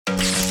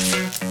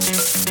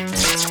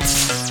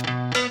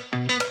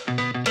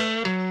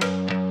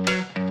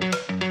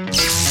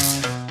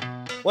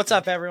What's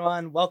up,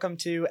 everyone? Welcome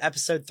to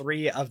episode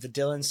 3 of the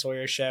Dylan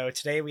Sawyer Show.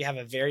 Today we have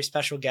a very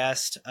special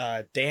guest,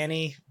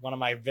 Danny, one of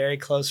my very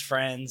close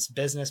friends,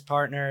 business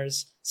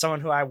partners, someone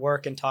who I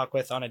work and talk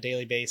with on a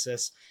daily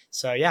basis.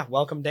 So yeah,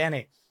 welcome,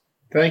 Danny.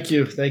 Thank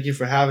you. Thank you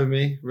for having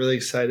me. Really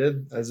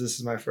excited as this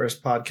is my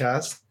first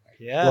podcast. What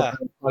Yeah,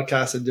 kind of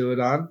podcast to do it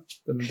on?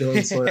 The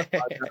Dylan Sawyer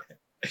podcast.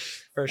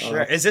 for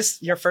sure. Is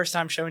this your first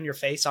time showing your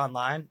face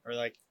online or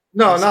like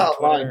No, posting on not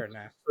Twitter online. or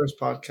no? First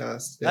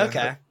podcast. Yeah.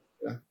 Okay. Yeah.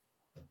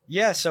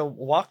 Yeah, so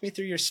walk me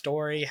through your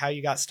story, how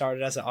you got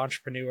started as an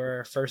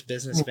entrepreneur, first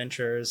business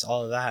ventures,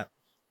 all of that.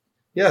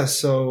 Yeah.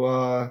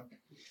 So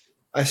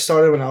I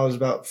started when I was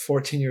about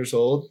 14 years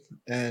old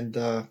and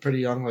pretty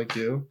young like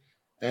you.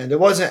 And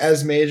it wasn't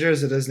as major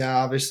as it is now,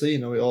 obviously.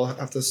 We all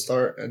have to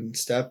start and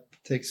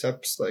take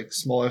steps, like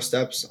smaller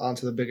steps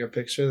onto the bigger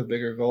picture, the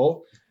bigger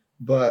goal.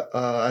 But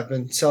I've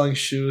been selling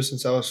shoes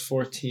since I was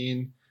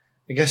 14.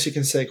 I guess you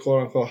can say,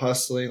 quote unquote,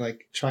 hustling,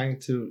 like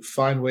trying to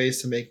find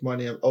ways to make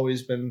money. I've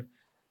always been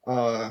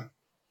uh,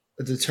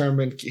 a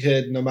determined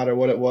kid, no matter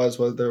what it was,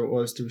 whether it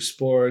was through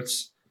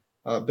sports,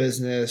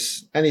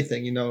 business,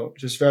 anything,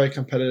 just very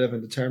competitive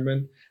and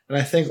determined. And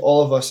I think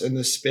all of us in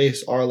this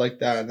space are like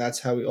that. And that's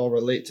how we all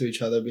relate to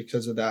each other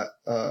because of that,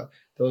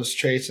 those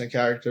traits and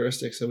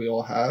characteristics that we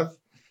all have.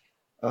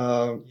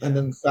 And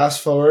then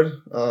fast forward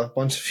a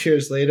bunch of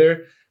years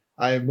later,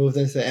 I moved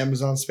into the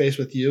Amazon space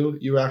with you.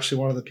 You were actually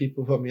one of the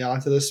people who put me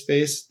onto this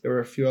space. There were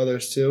a few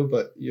others too,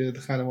 but you're the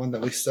kind of one that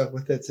we stuck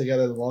with it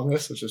together the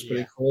longest, which was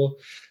pretty cool.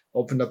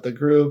 Opened up the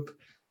group.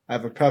 I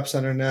have a prep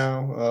center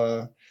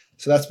now.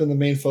 So that's been the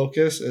main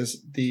focus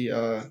is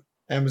the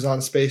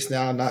Amazon space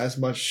now, not as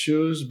much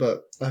shoes,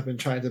 but I've been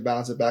trying to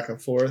balance it back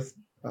and forth.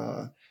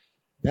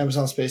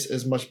 Amazon space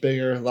is much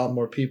bigger, a lot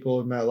more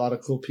people. I've met a lot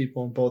of cool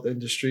people in both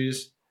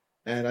industries.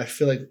 And I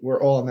feel like we're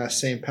all on that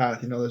same path.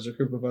 There's a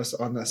group of us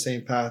on that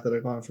same path that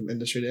are going from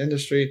industry to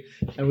industry.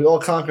 And we all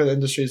conquer the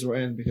industries we're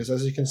in because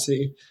as you can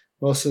see,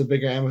 most of the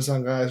bigger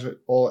Amazon guys are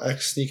all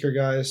ex-sneaker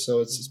guys.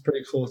 So it's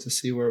pretty cool to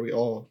see where we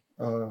all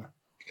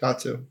got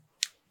to.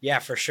 Yeah,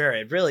 for sure.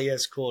 It really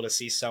is cool to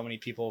see so many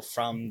people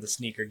from the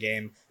sneaker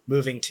game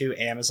moving to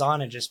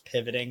Amazon and just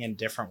pivoting in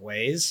different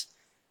ways.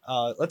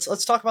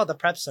 Let's talk about the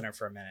prep center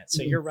for a minute.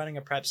 So you're running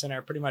a prep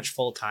center pretty much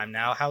full time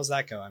now. How's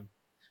that going?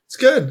 It's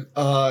good.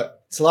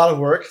 It's a lot of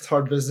work. It's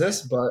hard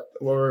business, but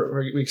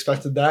we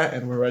expected that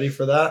and we're ready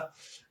for that.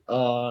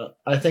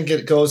 I think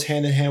it goes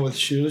hand in hand with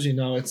shoes.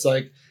 It's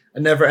like a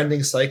never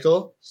ending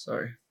cycle.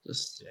 Sorry,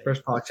 just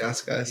first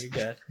podcast, guys. You're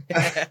good.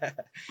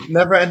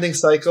 Never ending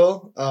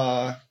cycle.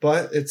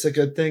 But it's a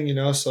good thing,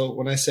 So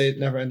when I say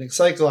never ending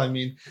cycle, I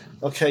mean,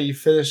 okay, you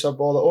finish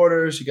up all the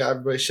orders, you got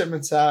everybody's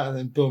shipments out, and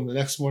then boom, the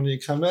next morning you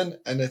come in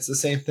and it's the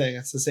same thing.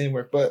 It's the same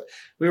work. But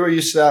we were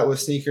used to that with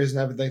sneakers and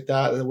everything like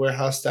that. The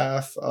warehouse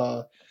staff,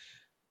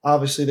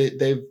 obviously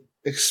they've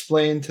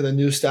explained to the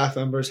new staff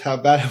members how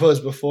bad it was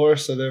before.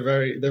 So they're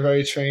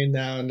very trained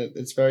now and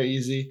it's very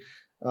easy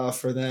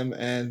for them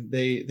and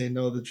they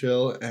know the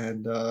drill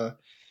and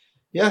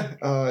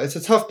it's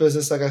a tough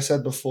business. Like I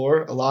said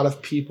before, a lot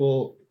of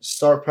people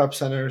start prep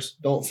centers,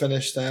 don't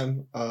finish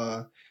them.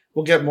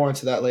 We'll get more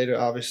into that later,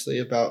 obviously,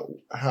 about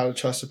how to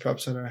trust a prep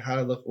center,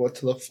 what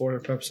to look for in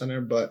a prep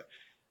center. But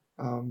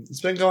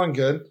it's been going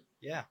good.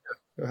 Yeah,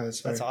 go ahead.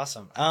 Sorry. That's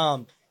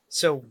awesome.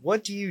 So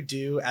what do you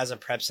do as a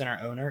prep center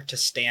owner to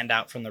stand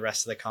out from the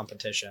rest of the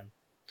competition?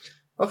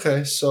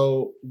 Okay,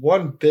 so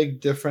one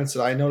big difference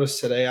that I noticed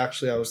today,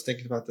 actually, I was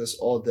thinking about this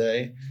all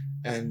day,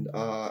 and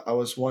I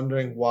was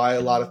wondering why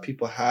a lot of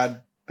people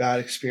had bad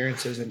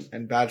experiences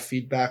and bad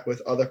feedback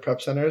with other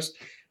prep centers.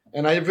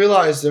 And I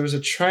realized there was a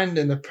trend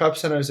in the prep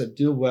centers that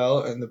do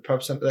well and the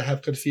prep centers that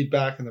have good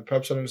feedback and the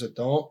prep centers that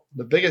don't.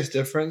 The biggest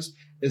difference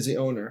is the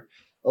owner.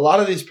 A lot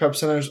of these prep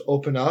centers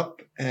open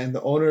up and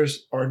the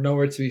owners are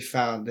nowhere to be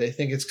found. They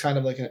think it's kind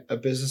of like a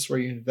business where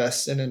you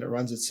invest in and it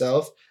runs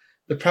itself.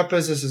 The prep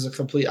business is a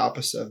complete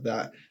opposite of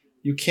that.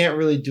 You can't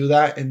really do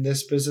that in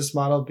this business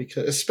model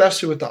because,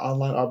 especially with the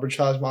online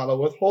arbitrage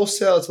model, with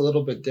wholesale, it's a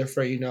little bit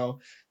different.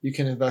 You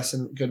can invest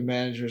in good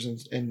managers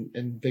and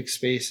in big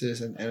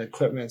spaces and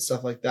equipment and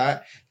stuff like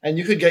that. And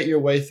you could get your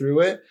way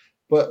through it.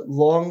 But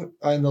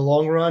in the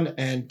long run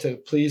and to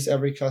please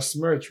every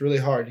customer, it's really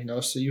hard,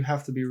 so you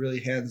have to be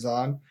really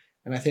hands-on.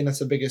 And I think that's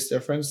the biggest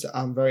difference.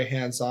 I'm very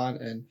hands-on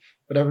and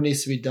whatever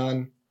needs to be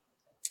done,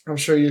 I'm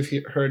sure you've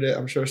heard it.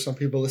 I'm sure some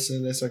people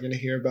listening to this are going to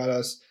hear about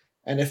us.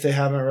 And if they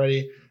haven't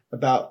already,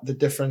 about the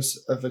difference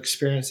of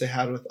experience they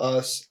had with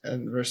us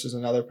and versus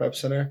another prep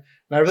center.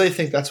 And I really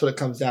think that's what it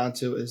comes down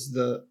to is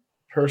the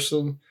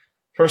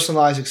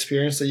personalized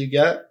experience that you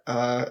get.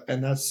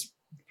 And that's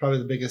probably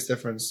the biggest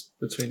difference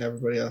between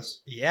everybody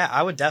else. Yeah,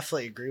 I would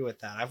definitely agree with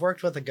that. I've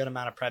worked with a good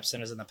amount of prep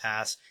centers in the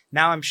past.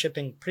 Now I'm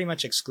shipping pretty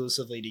much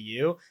exclusively to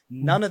you.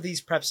 None of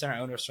these prep center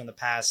owners from the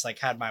past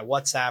had my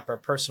WhatsApp or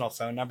personal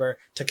phone number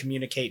to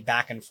communicate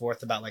back and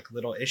forth about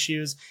little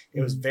issues. It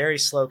was very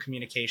slow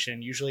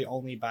communication, usually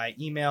only by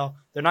email.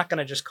 They're not going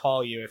to just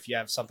call you if you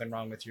have something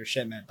wrong with your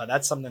shipment, but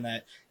that's something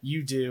that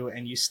you do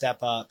and you step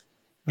up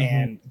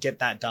and get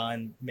that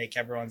done, make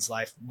everyone's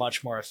life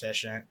much more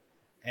efficient.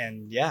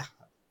 And yeah,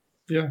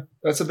 Yeah,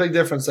 that's a big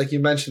difference. Like you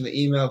mentioned,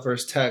 the email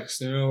versus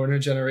text. You know, we're in a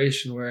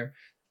generation where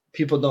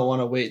people don't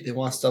want to wait; they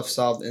want stuff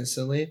solved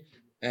instantly,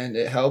 and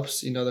it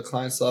helps. You know, the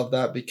clients love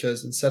that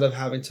because instead of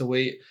having to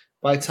wait,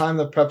 by the time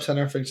the prep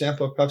center, for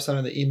example, prep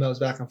center, the emails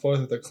back and forth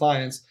with their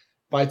clients,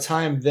 by the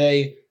time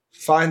they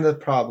find the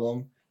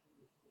problem,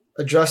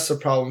 address the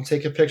problem,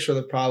 take a picture of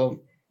the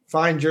problem,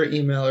 find your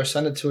email or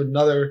send it to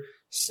another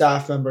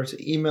staff member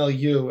to email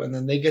you, and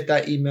then they get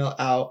that email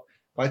out.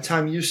 By the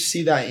time you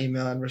see that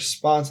email and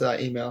respond to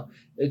that email,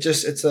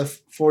 it's a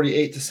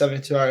 48 to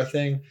 72 hour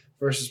thing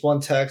versus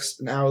one text,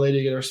 an hour later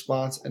you get a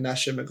response, and that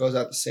shipment goes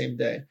out the same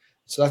day.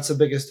 So that's the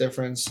biggest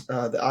difference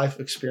that I've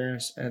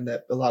experienced and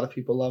that a lot of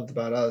people loved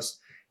about us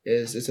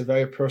is it's a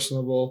very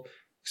personable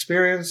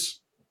experience.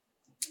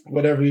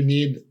 Whatever you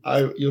need,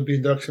 you'll be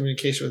in direct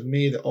communication with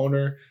me, the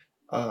owner.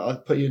 I'll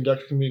put you in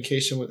direct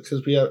communication with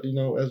because we have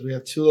as we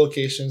have two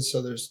locations,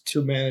 so there's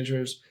two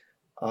managers,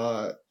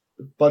 a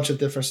bunch of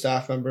different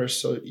staff members.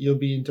 So you'll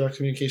be in direct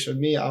communication with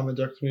me. I'm in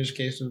direct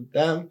communication with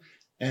them,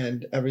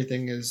 and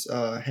everything is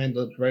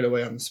handled right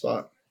away on the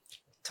spot.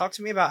 talk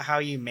to me about how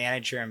you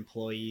manage your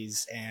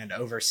employees and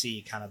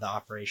oversee kind of the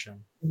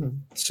operation.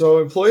 So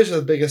employees are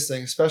the biggest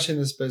thing, especially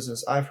in this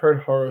business. I've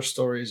heard horror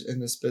stories in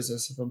this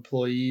business of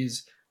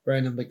employees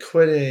randomly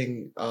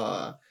quitting,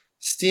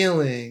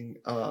 stealing,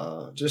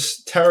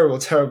 just terrible,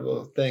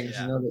 terrible things,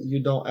 Yeah. that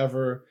you don't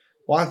ever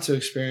want to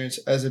experience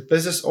as a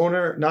business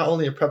owner, not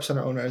only a prep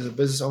center owner, as a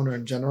business owner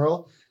in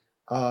general.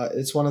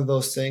 It's one of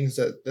those things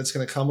that's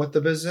going to come with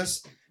the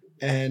business.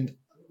 And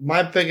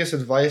my biggest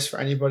advice for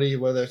anybody,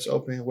 whether it's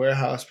opening a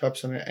warehouse, prep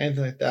center,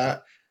 anything like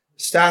that,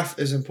 staff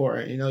is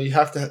important. You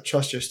have to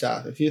trust your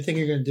staff. If you think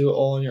you're going to do it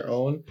all on your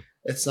own,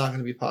 it's not going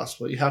to be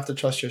possible. You have to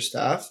trust your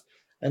staff,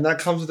 and that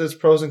comes with its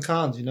pros and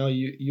cons.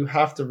 You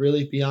have to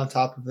really be on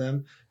top of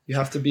them. You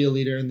have to be a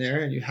leader in there,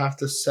 and you have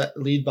to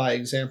lead by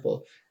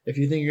example. If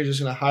you think you're just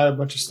going to hire a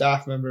bunch of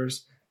staff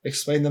members,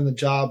 explain them the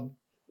job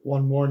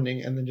one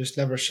morning, and then just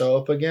never show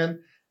up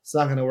again, it's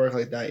not going to work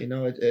like that.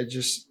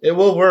 It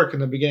will work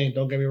in the beginning.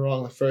 Don't get me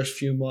wrong. The first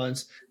few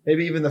months,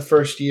 maybe even the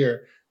first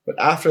year. But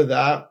after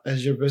that,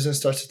 as your business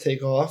starts to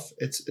take off,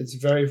 it's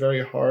very,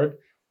 very hard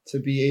to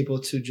be able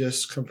to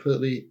just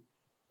completely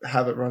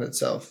have it run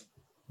itself.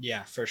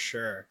 Yeah, for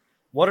sure.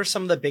 What are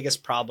some of the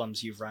biggest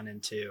problems you've run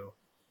into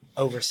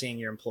overseeing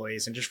your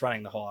employees and just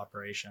running the whole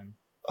operation?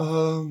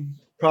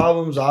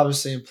 Problems,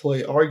 obviously,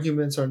 employee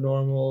arguments are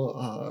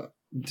normal.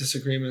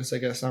 Disagreements, I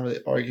guess, not really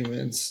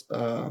arguments.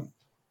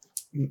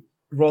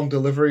 Wrong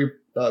delivery.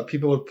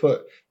 People would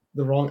put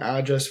the wrong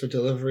address for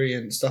delivery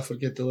and stuff would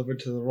get delivered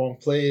to the wrong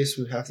place.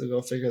 We'd have to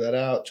go figure that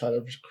out, try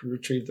to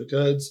retrieve the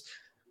goods.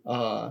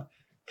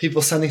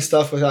 People sending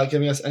stuff without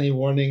giving us any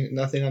warning,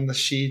 nothing on the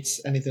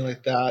sheets, anything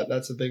like that.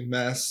 That's a big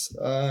mess.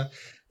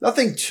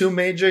 Nothing too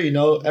major,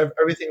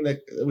 everything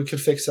that we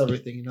could fix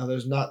everything.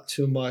 There's not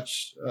too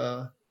much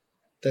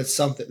that's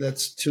something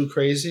that's too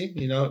crazy,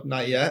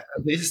 not yet.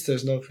 At least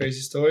there's no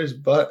crazy stories,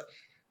 but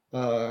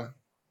uh,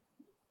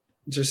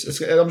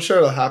 I'm sure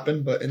it'll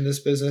happen, but in this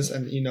business,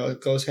 and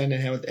it goes hand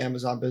in hand with the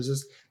Amazon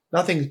business.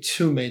 Nothing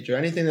too major.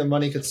 Anything that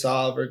money could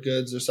solve or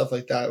goods or stuff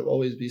like that will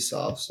always be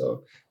solved.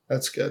 So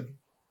that's good.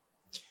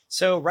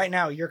 So right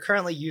now you're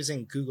currently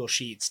using Google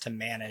Sheets to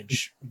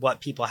manage what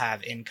people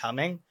have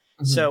incoming.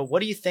 Mhm. So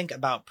what do you think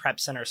about Prep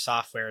Center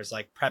softwares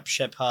like Prep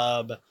Ship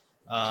Hub?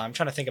 I'm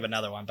trying to think of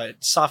another one,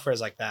 but softwares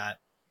like that.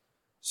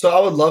 So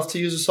I would love to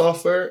use a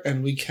software,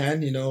 and we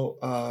can.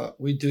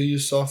 We do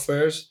use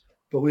softwares,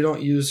 but we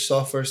don't use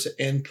softwares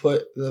to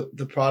input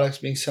the products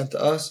being sent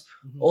to us.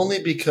 Mhm.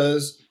 Only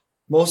because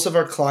most of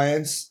our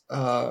clients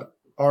are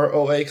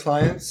OA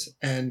clients,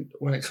 and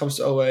when it comes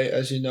to OA,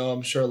 as you know,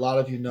 I'm sure a lot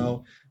of you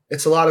know,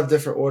 it's a lot of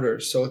different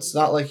orders. So it's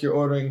not like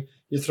you're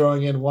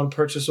throwing in one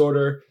purchase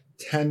order,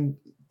 10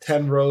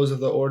 rows of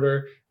the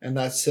order, and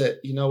that's it.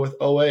 With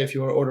OA, if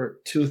you want to order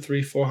 2,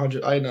 3,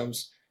 400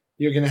 items,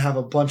 you're going to have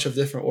a bunch of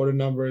different order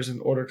numbers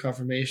and order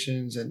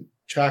confirmations and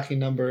tracking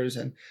numbers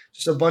and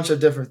just a bunch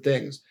of different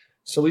things.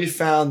 So we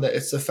found that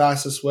it's the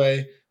fastest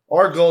way.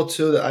 Our goal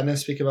too, that I didn't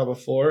speak about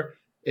before,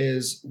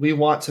 is we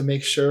want to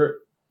make sure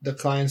the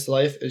client's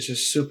life is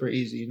just super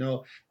easy.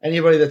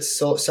 Anybody that's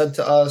sent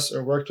to us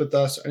or worked with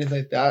us or anything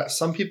like that,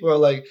 some people are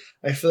like,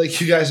 I feel like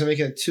you guys are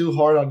making it too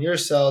hard on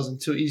yourselves and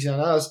too easy on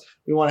us.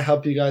 We want to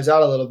help you guys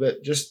out a little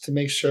bit just to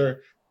make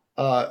sure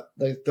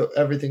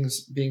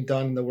everything's being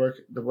done and the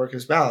work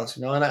is balanced,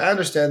 and I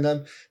understand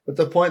them, but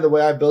the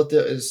way I built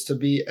it is to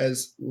be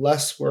as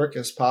less work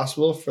as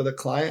possible for the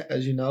client.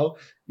 As you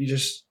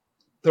just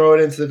throw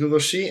it into the Google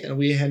Sheet and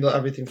we handle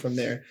everything from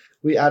there.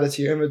 We add it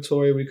to your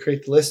inventory, we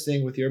create the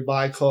listing with your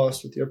buy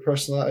cost, with your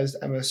personalized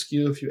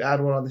MSQ. If you add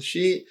one on the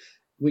sheet,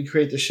 we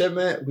create the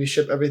shipment, we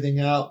ship everything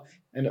out,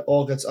 and it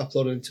all gets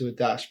uploaded into a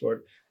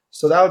dashboard.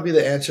 So that would be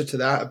the answer to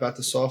that about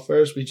the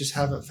softwares. We just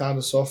haven't found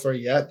a software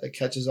yet that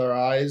catches our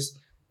eyes.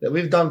 That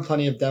we've done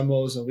plenty of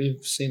demos and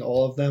we've seen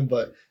all of them,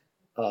 but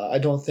I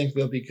don't think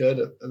they'll be good.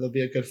 They'll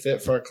be a good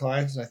fit for our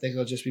clients, and I think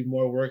it'll just be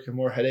more work and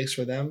more headaches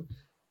for them.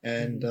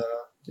 And Mhm.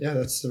 yeah,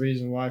 that's the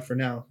reason why for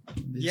now.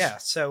 Yeah.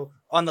 So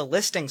on the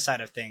listing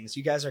side of things,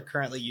 you guys are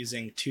currently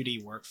using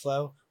 2D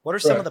workflow. What are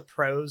some of Correct. the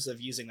pros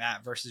of using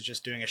that versus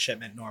just doing a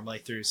shipment normally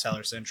through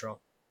Seller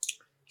Central?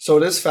 So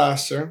it is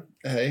faster,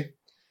 A.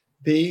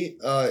 B,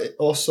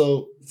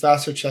 also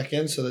faster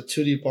check-in. So the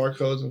 2D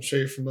barcodes, I'm sure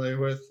you're familiar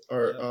with,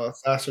 are Yep.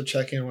 faster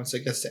check-in once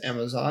it gets to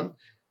Amazon.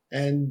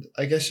 And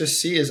I guess just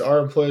C is our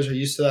employees are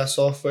used to that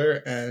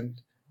software,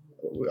 and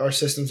our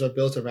systems are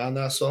built around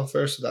that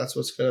software. So that's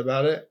what's good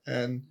about it.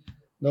 And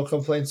no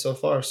complaints so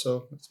far.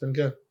 So it's been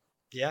good.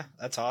 Yeah,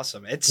 that's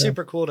awesome. It's Yeah.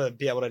 super cool to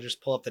be able to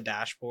just pull up the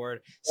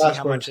dashboard, see how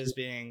Dashboard. much is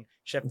being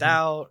shipped Mhm.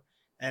 out,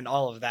 and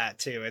all of that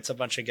too. It's a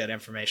bunch of good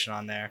information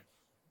on there.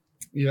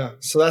 Yeah,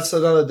 so that's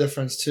another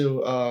difference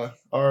too.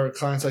 Our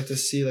clients like to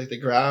see like the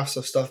graphs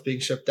of stuff being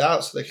shipped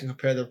out, so they can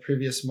compare the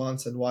previous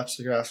months and watch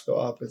the graphs go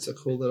up. It's a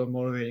cool little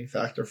motivating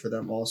factor for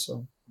them,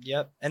 also.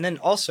 Yep. And then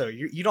also,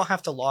 you don't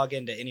have to log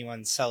into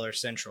anyone's Seller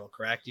Central,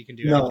 correct? You can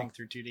do No, everything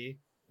through 2D.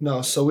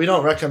 no. So we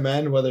don't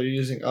recommend whether you're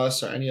using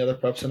us or any other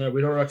prep center.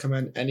 We don't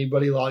recommend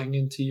anybody logging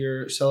into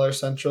your Seller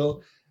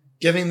Central,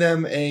 giving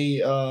them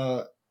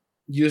a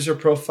user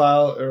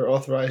profile or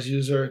authorized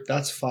user.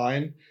 That's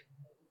fine.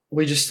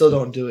 We just still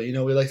don't do it.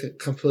 We like to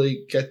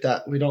completely get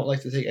that. We don't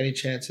like to take any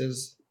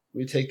chances.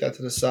 We take that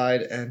to the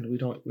side, and we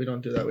don't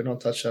do that. We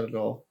don't touch that at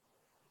all.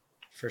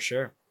 For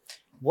sure.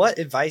 What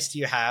advice do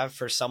you have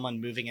for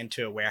someone moving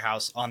into a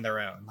warehouse on their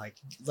own? Like,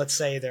 let's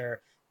say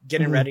they're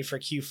getting Mhm. ready for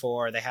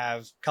Q4, they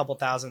have a couple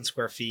thousand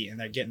square feet, and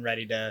they're getting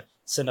ready to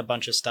send a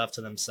bunch of stuff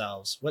to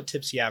themselves. What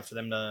tips do you have for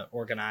them to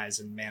organize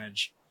and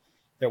manage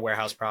their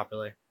warehouse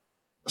properly?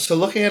 So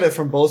looking at it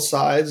from both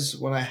sides,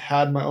 when I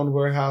had my own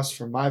warehouse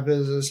for my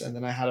business, and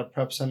then I had a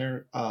prep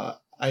center,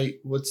 I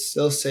would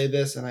still say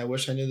this, and I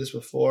wish I knew this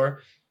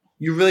before.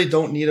 You really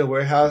don't need a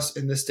warehouse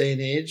in this day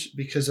and age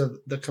because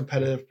of the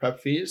competitive prep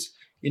fees.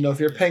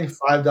 If you're Yeah. paying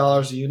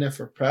 $5 a unit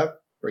for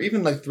prep, or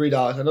even like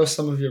 $3, I know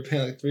some of you are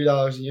paying like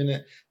 $3 a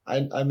unit.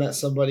 I met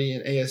somebody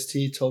in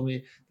AST told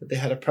me that they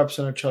had a prep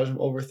center charge them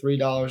over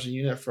 $3 a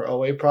unit for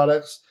OA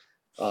products.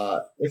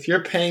 If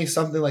you're paying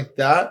something like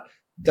that,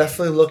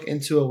 definitely look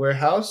into a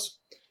warehouse.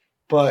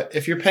 But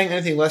if you're paying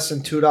anything less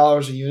than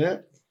 $2 a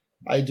unit,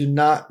 I do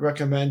not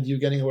recommend you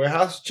getting a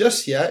warehouse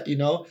just yet,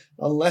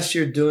 unless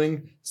you're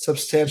doing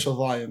substantial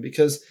volume.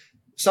 Because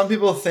some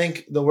people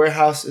think the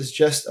warehouse is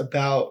just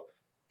about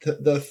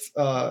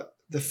the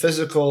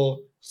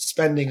physical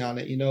spending on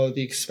it,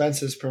 the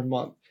expenses per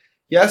month.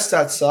 Yes,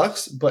 that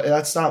sucks, but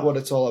that's not what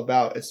it's all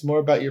about. It's more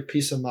about your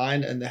peace of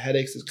mind and the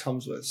headaches it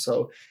comes with.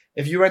 So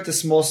if you rent a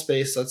small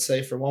space, let's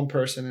say for one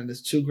person, and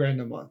it's $2,000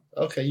 a month,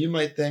 okay, you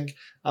might think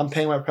I'm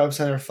paying my prep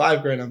center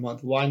 $5,000 a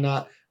month. Why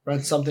not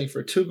rent something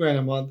for $2,000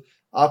 a month?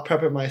 I'll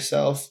prep it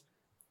myself,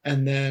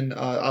 and then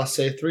I'll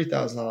save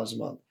 $3,000 a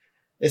month.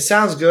 It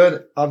sounds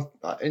good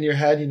in your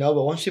head,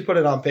 but once you put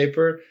it on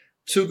paper,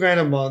 $2,000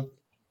 a month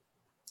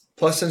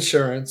plus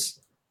insurance,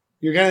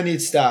 you're going to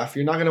need staff.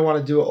 You're not going to want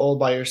to do it all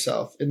by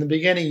yourself. In the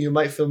beginning, you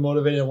might feel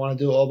motivated and want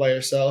to do it all by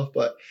yourself,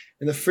 but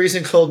in the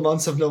freezing cold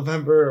months of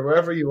November or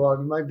wherever you are,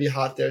 it might be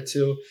hot there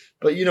too.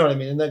 But you know what I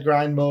mean? In that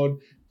grind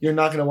mode, you're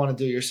not going to want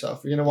to do it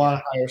yourself. You're going to want Yeah.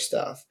 to hire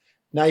staff.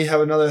 Now you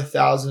have another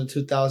 $1,000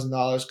 to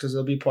 $2,000 because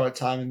it'll be part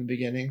time in the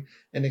beginning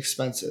and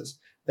expenses.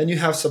 Then you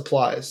have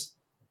supplies.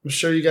 I'm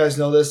sure you guys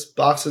know this.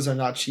 Boxes are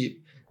not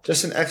cheap.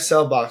 Just an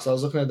XL box. I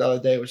was looking at the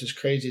other day, which is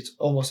crazy. It's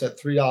almost at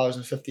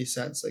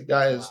 $3.50. Like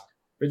that is Wow.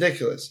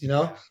 ridiculous.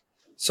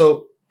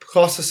 So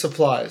cost of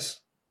supplies,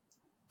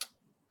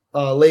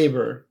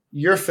 labor,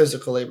 your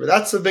physical labor.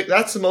 That's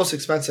the most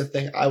expensive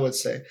thing, I would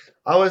say.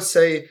 I would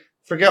say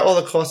forget all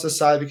the costs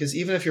aside, because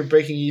even if you're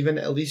breaking even,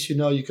 at least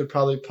you could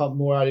probably pump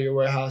more out of your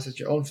warehouse at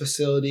your own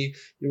facility.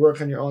 You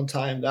work on your own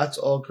time. That's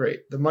all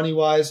great. The money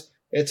wise,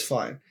 it's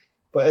fine.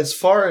 But as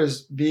far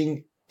as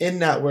being in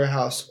that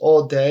warehouse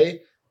all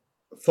day,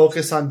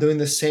 focus on doing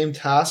the same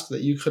task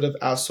that you could have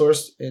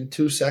outsourced in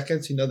 2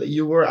 seconds, that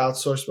you were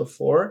outsourced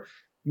before,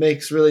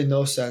 makes really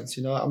no sense.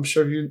 I'm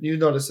sure you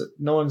notice that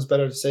no one's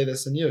better to say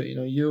this than you.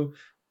 You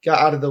got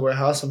out of the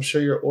warehouse. I'm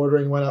sure your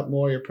ordering went up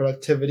more, your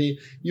productivity.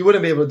 You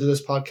wouldn't be able to do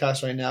this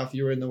podcast right now if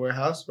you were in the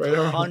warehouse, right?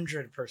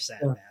 100%,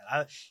 Yeah.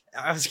 man.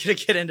 I was going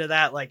to get into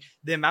that. Like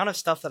the amount of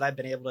stuff that I've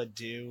been able to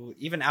do,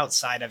 even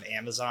outside of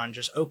Amazon,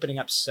 just opening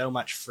up so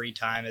much free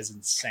time is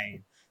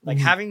insane. Like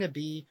Mhm. having to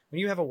be, when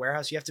you have a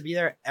warehouse, you have to be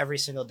there every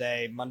single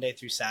day, Monday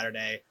through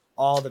Saturday,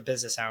 all the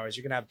business hours.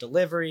 You're going to have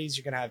deliveries,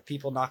 you're going to have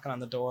people knocking on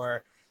the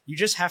door. You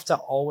just have to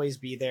always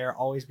be there,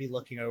 always be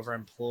looking over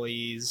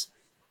employees.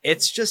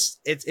 It's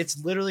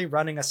literally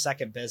running a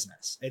second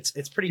business. It's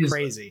pretty Easily.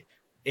 crazy.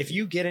 If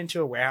you get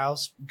into a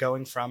warehouse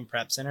going from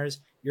prep centers,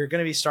 you're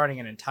going to be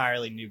starting an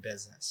entirely new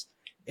business.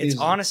 It's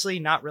Easily. honestly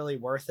not really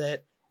worth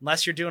it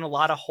unless you're doing a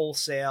lot of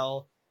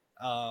wholesale,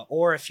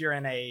 or if you're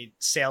in a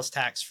sales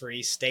tax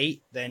free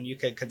state, then you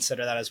could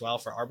consider that as well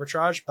for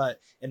arbitrage. But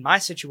in my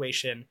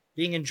situation,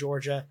 being in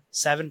Georgia,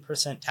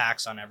 7%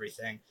 tax on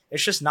everything,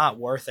 it's just not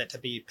worth it to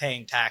be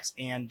paying tax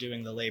and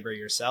doing the labor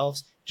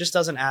yourselves. Just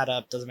doesn't add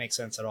up, doesn't make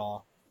sense at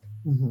all.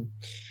 Mhm.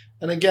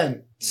 And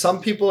again, some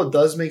people it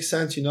does make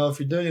sense. If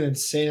you're doing an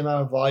insane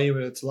amount of volume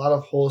and it's a lot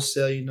of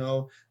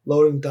wholesale,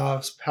 loading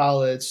docks,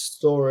 pallets,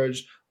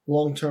 storage,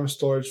 long-term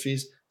storage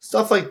fees,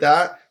 stuff like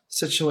that,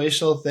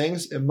 situational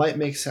things, it might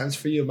make sense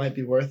for you. It might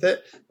be worth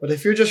it. But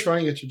if you're just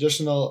running a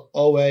traditional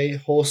OA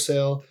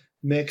wholesale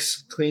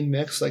mix, clean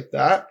mix like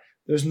that,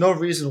 there's no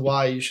reason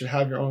why you should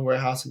have your own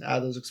warehouse and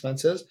add those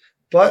expenses.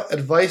 But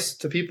advice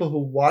to people who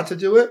want to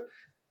do it,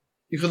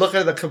 you could look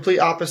at it the complete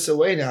opposite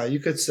way now. You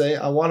could say,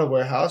 I want a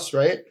warehouse,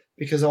 right?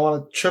 Because I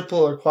want to triple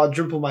or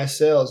quadruple my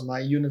sales, my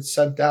units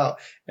sent out,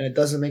 and it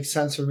doesn't make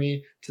sense for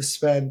me to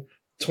spend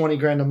 20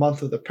 grand a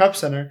month with a prep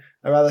center.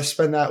 I'd rather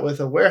spend that with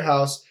a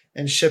warehouse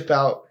and ship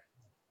out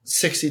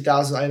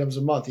 60,000 items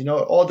a month. It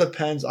all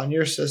depends on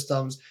your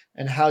systems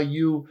and how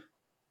you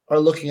are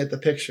looking at the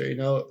picture,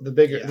 the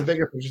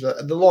bigger picture,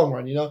 the long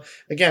run,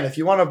 Again, if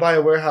you want to buy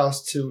a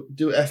warehouse to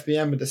do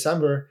FBM in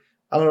December,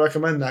 I don't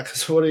recommend that,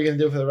 because what are you going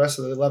to do for the rest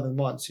of the 11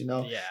 months,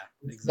 Yeah,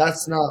 exactly.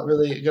 That's not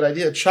really a good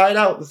idea. Try it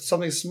out with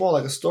something small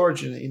like a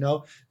storage unit,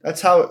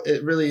 That's how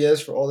it really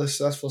is for all the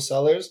successful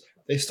sellers.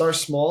 They start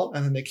small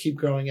and then they keep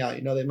growing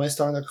out. They might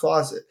start in their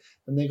closet,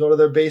 and they go to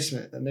their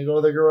basement, and they go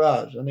to their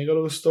garage, and they go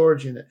to a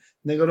storage unit,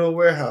 and they go to a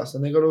warehouse,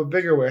 and they go to a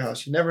bigger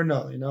warehouse. You never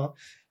know,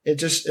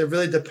 It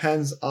really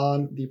depends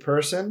on the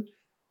person.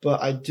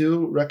 But I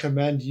do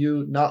recommend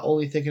you not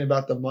only thinking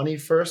about the money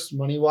first,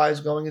 money-wise,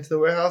 going into the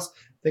warehouse,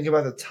 think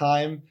about the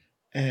time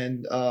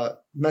and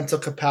mental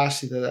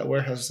capacity that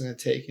warehouse is going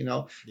to take,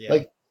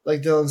 Yeah.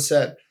 Like Dylan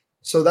said.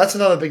 So that's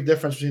another big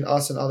difference between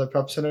us and other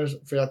prep centers. I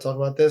forgot to talk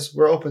about this.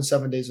 We're open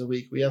 7 days a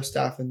week. We have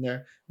staff in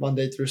there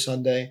Monday through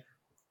Sunday,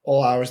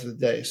 all hours of the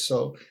day.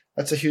 So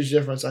that's a huge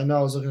difference. I know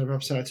I was looking at a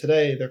prep center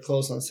today. They're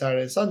closed on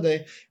Saturday and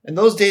Sunday. And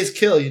those days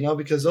kill,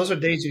 because those are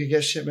days you can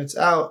get shipments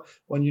out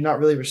when you're not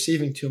really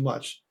receiving too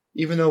much.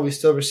 Even though we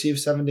still receive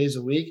 7 days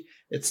a week,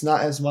 it's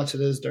not as much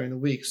as it is during the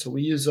week. So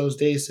we use those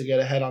days to get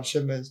ahead on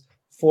shipments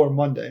for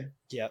Monday.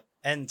 Yep.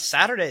 And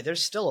Saturday,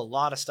 there's still a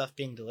lot of stuff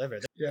being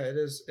delivered. Yeah, it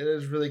is. It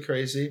is really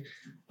crazy.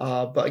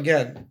 But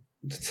again,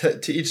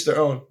 to each their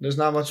own. There's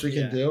not much we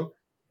can do.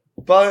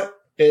 But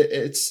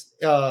it's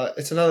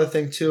another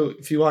thing too.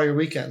 If you want your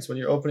weekends when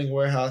you're opening a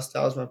warehouse,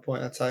 that was my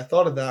point. That's how I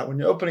thought of that. When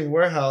you're opening a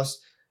warehouse,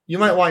 you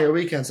might want your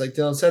weekends. Like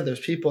Dylan said, there's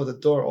people at the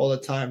door all the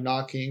time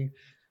knocking,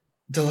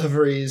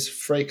 deliveries,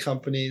 freight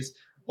companies,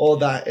 all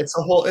that. It's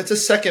a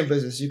second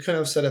business. You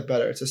couldn't have said it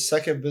better. It's a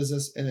second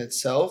business in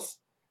itself.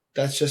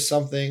 That's just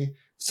something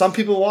some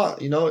people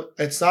want.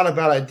 It's not a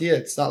bad idea.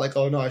 It's not like,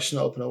 oh no, I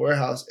shouldn't open a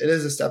warehouse. It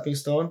is a stepping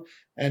stone,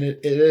 and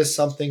it is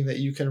something that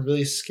you can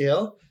really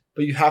scale,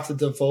 but you have to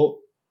devote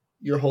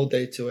your whole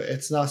day to it.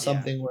 It's not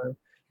something where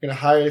you're going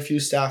to hire a few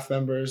staff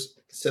members,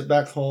 sit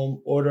back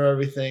home, order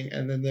everything,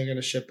 and then they're going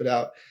to ship it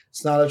out.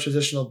 It's not a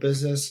traditional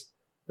business.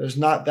 There's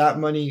not that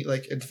many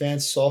like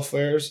advanced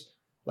softwares,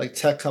 like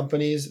tech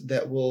companies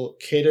that will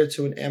cater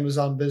to an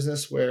Amazon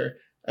business where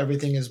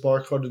everything is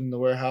barcoded in the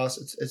warehouse.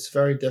 It's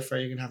very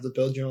different. You're going to have to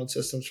build your own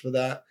systems for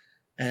that.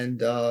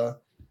 And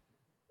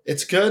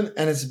it's good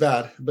and it's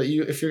bad. But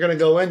if you're going to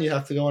go in, you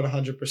have to go in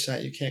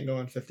 100%. You can't go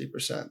in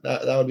 50%.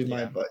 That would be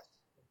my advice.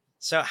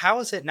 So how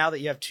is it now that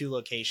you have two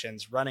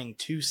locations running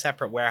two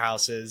separate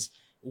warehouses,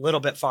 a little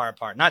bit far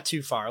apart? Not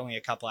too far, only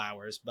a couple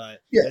hours,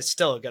 but it's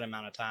still a good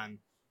amount of time.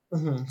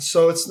 Mm-hmm.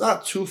 So it's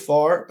not too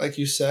far, like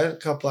you said, a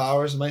couple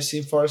hours. It might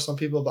seem far to some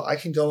people, but I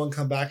can go and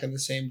come back in the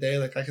same day.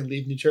 Like I can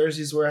leave New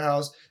Jersey's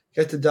warehouse,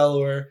 get to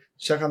Delaware,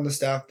 check on the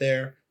staff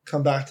there,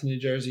 come back to New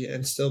Jersey,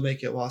 and still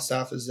make it while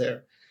staff is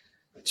there.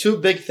 Two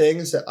big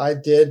things that I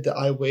did that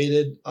I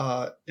waited.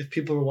 If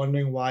people were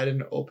wondering why I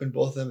didn't open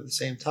both of them at the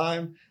same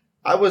time,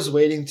 I was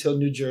waiting till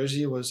New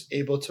Jersey was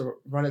able to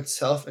run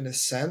itself in a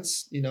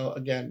sense.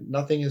 Again,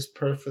 nothing is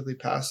perfectly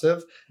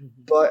passive,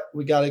 but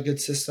we got a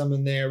good system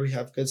in there. We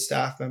have good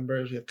staff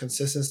members. We have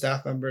consistent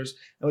staff members.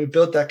 And we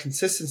built that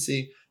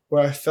consistency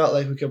where I felt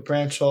like we could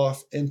branch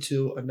off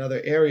into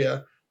another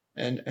area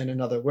and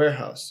another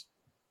warehouse.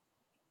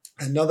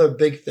 Another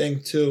big thing,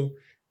 too,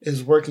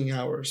 is working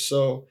hours.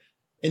 So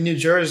in New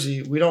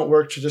Jersey, we don't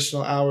work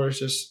traditional hours,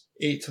 just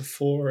 8 to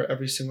 4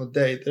 every single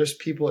day. There's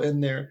people in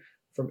there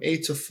from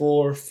 8 to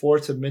 4, 4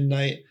 to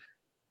midnight.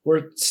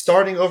 We're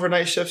starting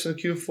overnight shifts in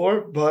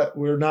Q4, but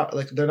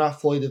they're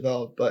not fully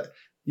developed. But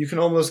you can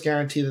almost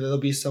guarantee that there'll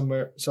be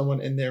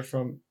someone in there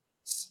from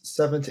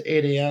 7 to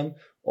 8 a.m.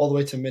 all the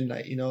way to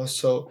midnight,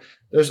 So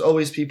there's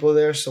always people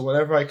there. So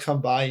whenever I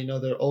come by,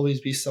 there'll always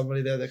be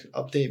somebody there that can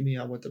update me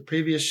on what the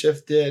previous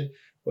shift did,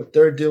 what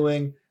they're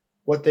doing,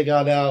 what they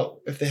got out.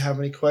 If they have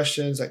any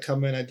questions, I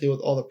come in, I deal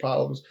with all the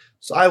problems.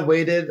 So I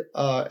waited,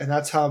 and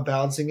that's how I'm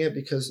balancing it,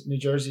 because New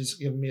Jersey's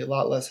giving me a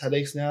lot less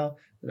headaches now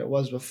than it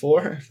was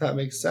before, if that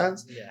makes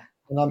sense. Yeah.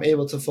 And I'm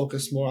able to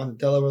focus more on the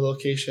Delaware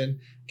location,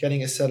 getting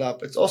it set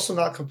up. It's also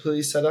not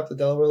completely set up, the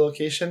Delaware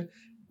location.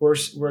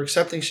 We're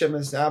accepting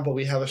shipments now, but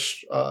we have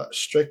a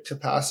strict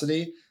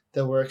capacity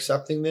that we're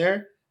accepting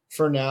there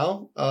for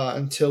now,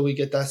 until we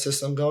get that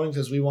system going,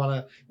 because we want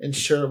to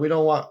ensure we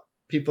don't want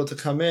people to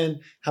come in,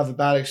 have a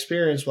bad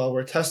experience while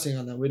we're testing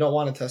on them. We don't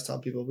want to test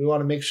on people. We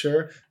want to make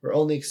sure we're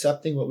only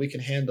accepting what we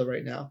can handle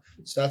right now.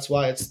 So that's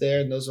why it's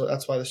there, and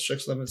that's why the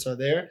strict limits are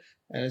there,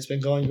 and it's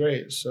been going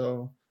great.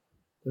 So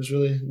there's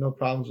really no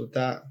problems with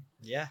that.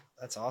 Yeah,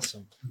 that's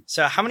awesome.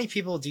 So how many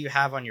people do you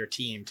have on your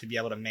team to be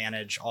able to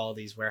manage all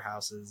these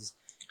warehouses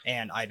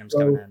and items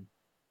coming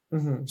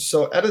in?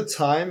 So at a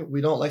time,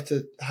 we don't like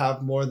to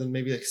have more than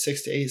maybe like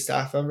 6 to 8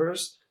 staff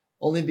members,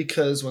 only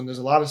because when there's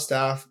a lot of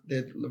staff,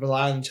 they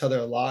rely on each other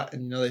a lot.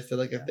 And, they feel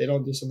like if they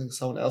don't do something,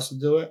 someone else will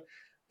do it.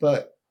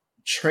 But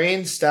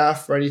trained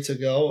staff ready to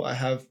go, I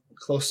have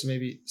close to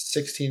maybe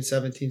 16,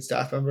 17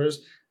 staff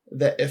members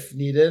that if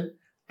needed,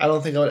 I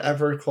don't think I would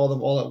ever call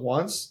them all at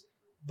once.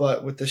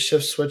 But with the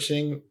shift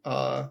switching,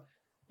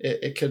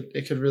 it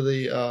could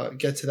really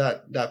get to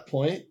that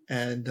point.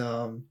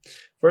 And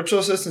virtual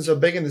assistants are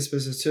big in this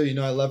business too.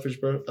 I leverage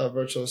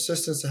virtual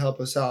assistants to help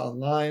us out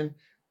online.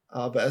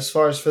 But as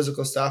far as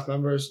physical staff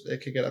members,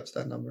 it could get up to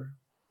that number.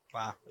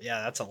 Wow.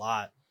 Yeah, that's a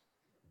lot.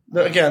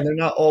 But again, they're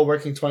not all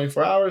working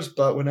 24 hours,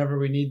 but whenever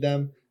we need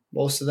them,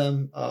 most of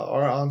them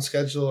are on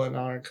schedule and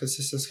are on a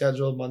consistent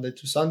schedule Monday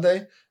to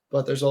Sunday.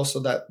 But there's also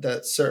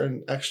that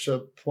certain extra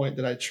point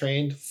that I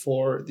trained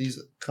for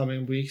these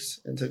coming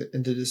weeks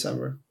into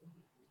December.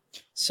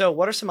 So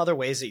what are some other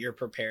ways that you're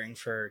preparing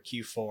for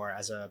Q4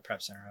 as a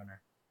prep center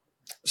owner?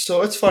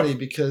 So it's funny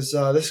because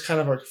this is kind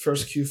of our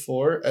first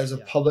Q4 as a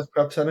public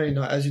prep center.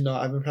 As you know,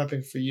 I've been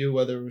prepping for you,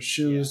 whether it was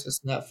shoes,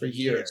 it's not for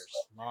years.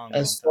 Long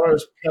far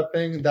as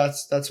prepping,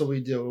 that's what we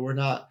do. We're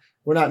not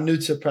new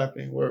to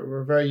prepping.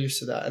 We're very used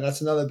to that, and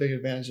that's another big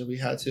advantage that we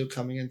had too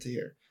coming into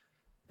here.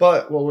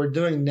 But what we're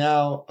doing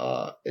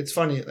now, it's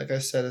funny. Like I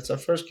said, it's our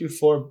first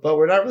Q4, but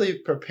we're not really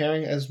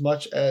preparing as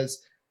much as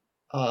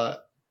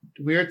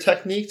weird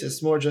techniques.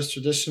 It's more just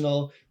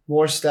traditional,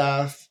 more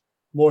staff,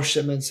 more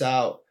shipments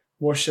out,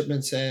 more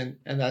shipments in,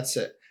 and that's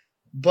it.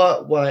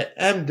 But what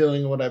I am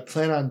doing, what I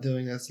plan on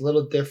doing that's a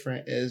little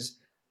different is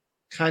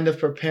kind of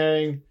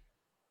preparing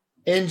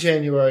in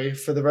January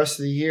for the rest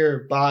of the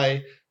year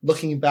by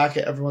looking back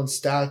at everyone's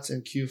stats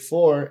in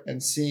Q4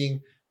 and seeing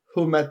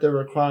who met the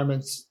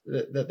requirements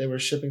that they were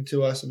shipping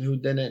to us and who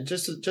didn't,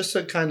 just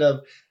to kind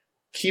of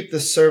keep the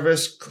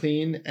service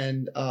clean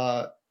and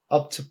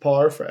up to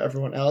par for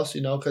everyone else,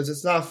 because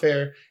it's not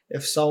fair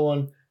if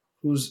someone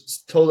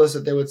who's told us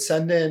that they would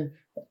send in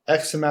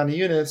X amount of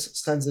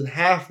units sends in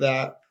half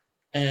that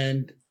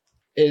and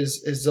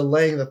is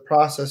delaying the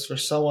process for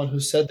someone who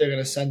said they're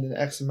going to send in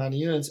X amount of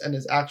units and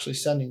is actually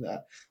sending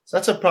that. So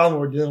that's a problem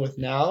we're dealing with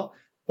now,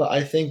 but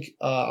I think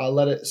I'll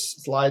let it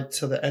slide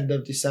to the end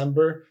of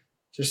December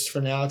just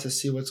for now to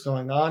see what's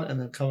going on and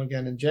then come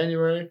again in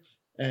January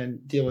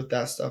and deal with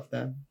that stuff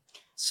then.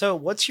 So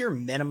what's your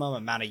minimum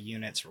amount of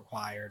units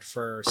required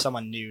for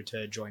someone new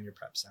to join your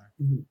prep center?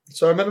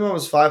 So our minimum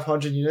is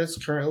 500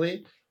 units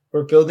currently.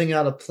 We're building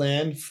out a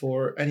plan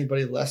for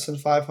anybody less than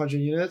 500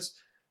 units.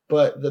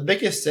 But the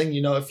biggest thing,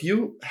 if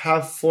you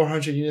have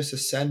 400 units to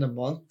send a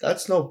month,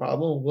 that's no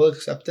problem. We'll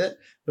accept it.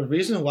 The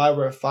reason why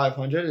we're at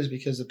 500 is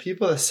because the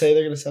people that say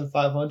they're going to send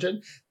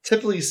 500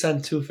 typically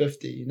send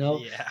 250,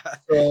 Yeah.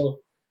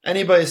 So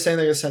anybody saying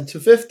they're going to send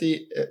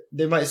 250,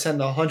 they might send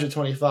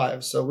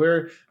 125. So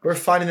we're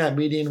finding that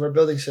median. We're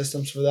building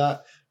systems for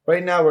that.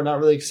 Right now, we're not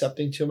really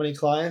accepting too many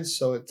clients,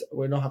 so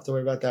we don't have to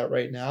worry about that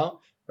right now.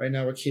 Right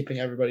now, we're keeping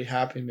everybody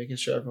happy and making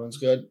sure everyone's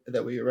good,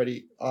 that we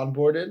already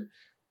onboarded.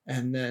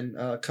 And then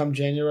come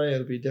January,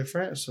 it'll be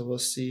different. So we'll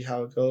see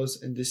how it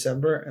goes in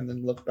December and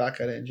then look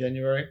back at it in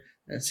January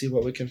and see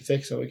what we can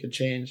fix and what we can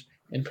change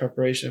in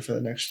preparation for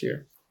the next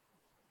year.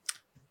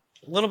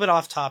 A little bit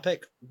off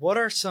topic. What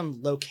are some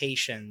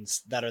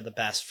locations that are the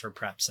best for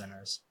prep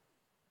centers?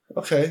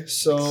 Okay,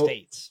 so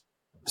states.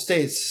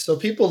 So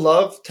people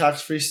love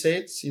tax-free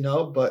states,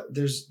 but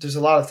there's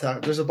a lot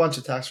of there's a bunch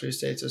of tax-free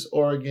states. There's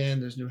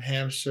Oregon, there's New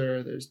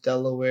Hampshire, there's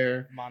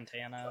Delaware,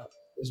 Montana.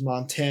 There's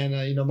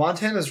Montana.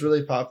 Montana is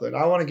really popular.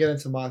 And I want to get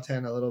into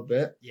Montana a little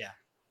bit. Yeah.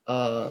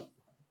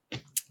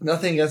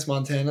 Nothing against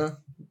Montana.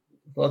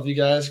 Love you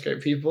guys,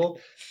 great people.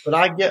 But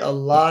I get a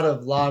lot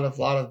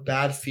of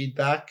bad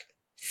feedback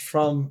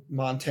from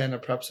Montana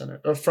Prep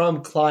Center or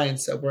from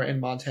clients that were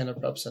in Montana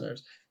Prep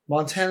Centers.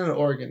 Montana and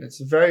Oregon.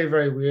 It's very,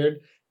 very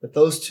weird that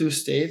those two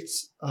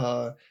states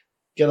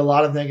get a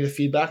lot of negative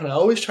feedback. And I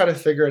always try to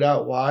figure it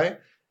out why.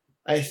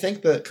 I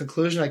think the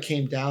conclusion I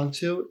came down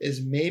to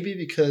is maybe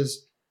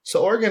because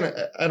so Oregon,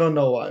 I don't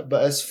know why,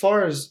 but as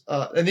far as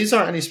and these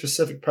aren't any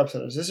specific prep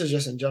centers. This is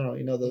just in general,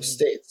 those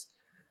states.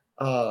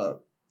 I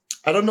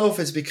don't know if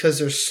it's because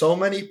there's so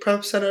many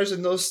prep centers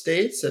in those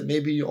states that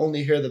maybe you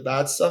only hear the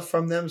bad stuff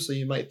from them, so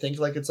you might think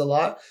like it's a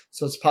lot.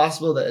 So it's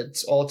possible that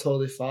it's all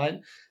totally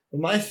fine.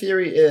 But my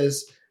theory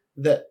is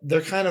that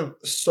they're kind of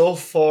so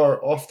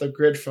far off the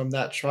grid from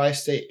that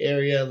tri-state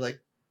area, like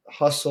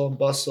hustle and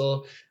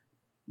bustle,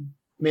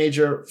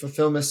 major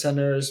fulfillment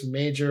centers,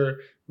 major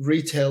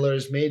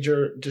retailers,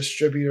 major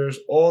distributors,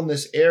 all in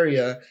this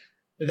area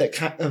that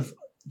kind of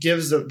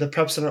gives the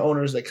prep center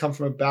owners that come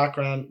from a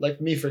background like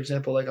me, for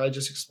example, like I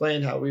just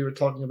explained how we were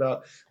talking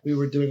about, we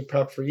were doing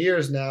prep for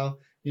years now.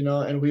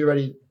 and we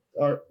already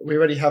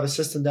have a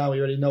system down. We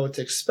already know what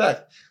to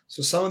expect.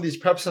 So some of these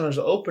prep centers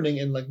are opening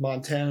in like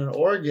Montana and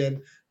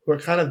Oregon, who are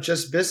kind of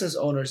just business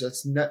owners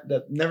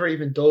that never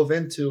even dove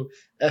into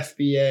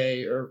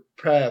FBA or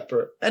prep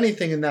or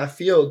anything in that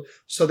field.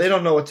 So they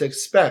don't know what to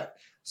expect.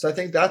 So I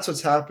think that's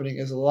what's happening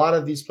is a lot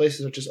of these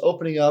places are just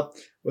opening up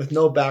with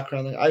no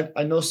background. Like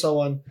I know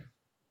someone,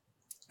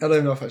 I don't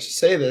even know if I should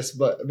say this,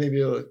 but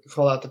maybe it'll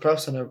call out the prep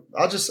center.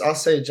 I'll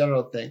say a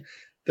general thing.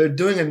 They're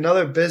doing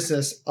another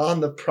business on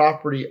the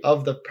property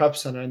of the prep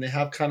center, and they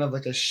have kind of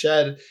like a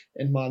shed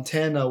in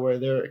Montana where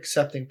they're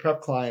accepting prep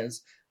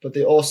clients, but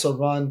they also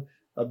run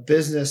a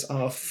business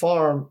on a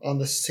farm on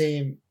the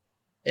same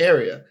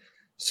area.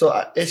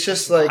 So it's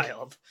just like,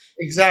 Wild.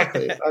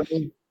 exactly. I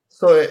mean,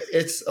 so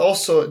it's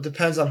also, it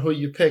depends on who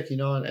you pick,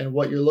 and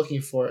what you're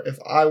looking for. If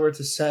I were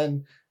to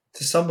send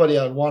to somebody,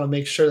 I would want to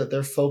make sure that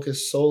they're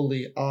focused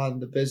solely on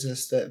the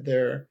business that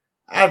they're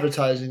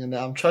advertising and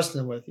that I'm trusting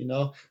them with,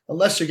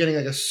 unless you're getting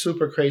like a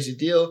super crazy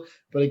deal.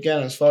 But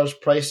again, as far as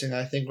pricing,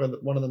 I think we're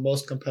one of the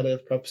most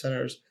competitive prep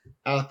centers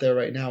out there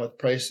right now with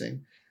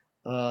pricing.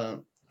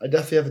 I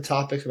definitely have a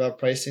topic about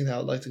pricing that I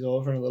would like to go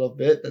over in a little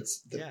bit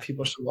that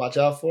people should watch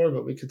out for,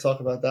 but we could talk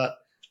about that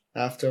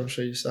after. I'm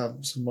sure you have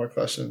some more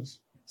questions.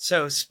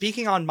 So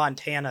speaking on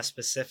Montana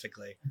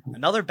specifically,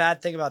 another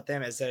bad thing about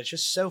them is that it's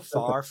just so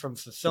far from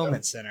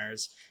fulfillment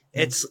centers.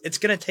 It's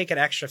going to take an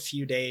extra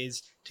few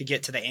days to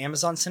get to the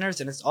Amazon centers,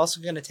 and it's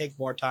also going to take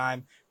more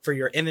time for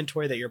your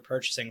inventory that you're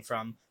purchasing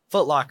from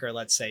Foot Locker,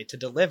 let's say, to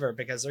deliver,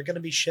 because they're going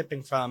to be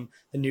shipping from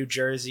the New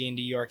Jersey and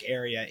New York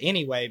area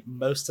anyway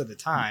most of the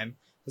time.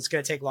 It's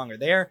going to take longer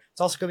there.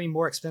 It's also going to be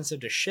more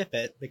expensive to ship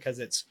it because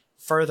it's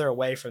further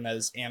away from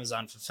those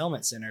Amazon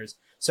fulfillment centers.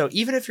 So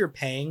even if you're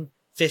paying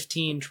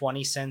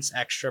 15-20 cents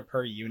extra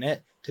per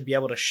unit to be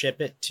able to ship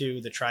it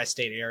to the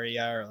tri-state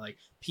area or like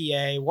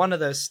PA, one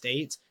of those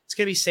states, it's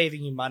going to be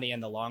saving you money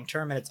in the long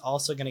term. And it's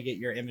also going to get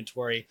your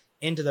inventory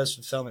into those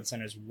fulfillment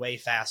centers way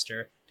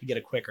faster to get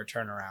a quicker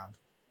turnaround.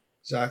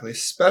 Exactly.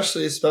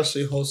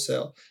 Especially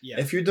wholesale. Yeah.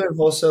 If you're doing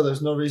wholesale,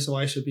 there's no reason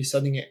why you should be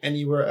sending it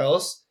anywhere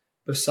else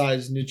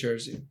besides New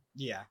Jersey.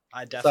 Yeah,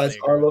 I definitely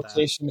besides our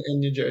location in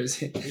New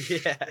Jersey.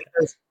 Yeah.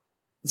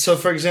 So,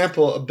 for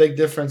example, a big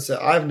difference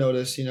that I've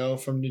noticed,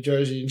 from New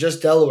Jersey,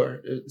 just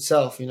Delaware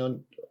itself,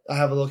 I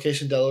have a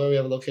location in Delaware, we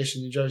have a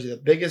location in New Jersey. The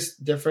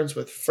biggest difference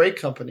with freight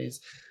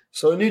companies.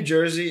 So in New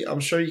Jersey, I'm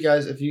sure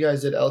if you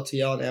guys did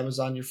LTL on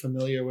Amazon, you're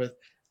familiar with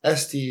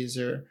Estes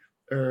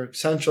or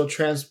Central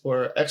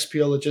Transport, or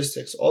XPO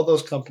Logistics, all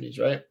those companies,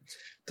 right?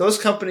 Those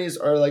companies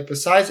are like,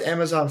 besides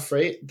Amazon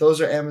Freight,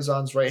 those are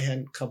Amazon's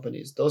right-hand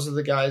companies. Those are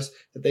the guys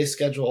that they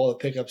schedule all the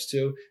pickups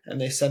to, and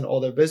they send all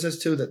their business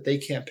to that they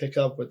can't pick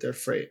up with their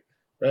freight,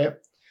 right?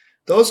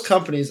 Those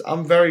companies,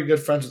 I'm very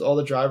good friends with all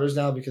the drivers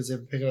now because they've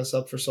been picking us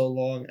up for so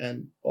long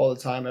and all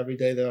the time, every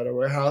day they're at our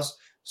warehouse.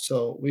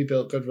 So we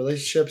built good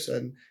relationships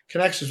and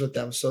connections with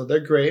them. So they're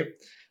great.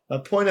 My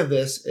point of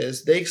this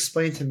is they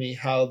explain to me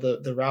how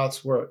the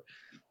routes work.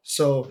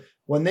 So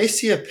when they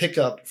see a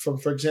pickup from,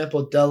 for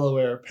example,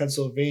 Delaware,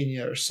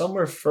 Pennsylvania, or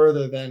somewhere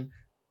further than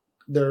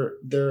their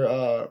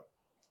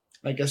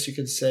I guess you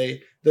could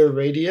say their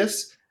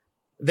radius,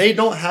 they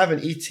don't have an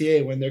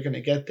ETA when they're going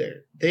to get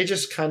there. They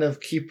just kind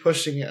of keep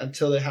pushing it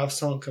until they have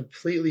someone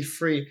completely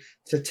free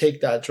to take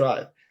that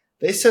drive.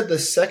 They said the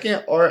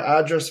second our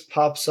address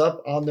pops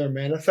up on their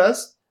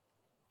manifest,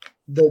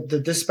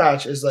 the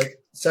dispatch is like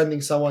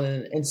sending someone in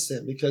an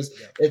instant because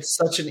it's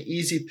such an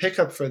easy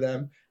pickup for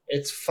them.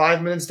 It's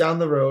 5 minutes down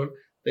the road.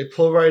 They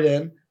pull right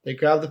in, they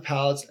grab the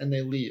pallets, and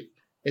they leave.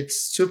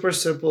 It's super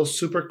simple,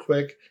 super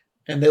quick,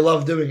 and they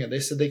love doing it. They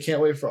said they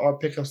can't wait for our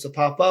pickups to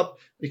pop up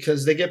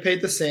because they get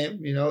paid the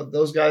same.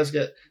 Those guys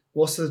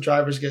most of the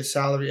drivers get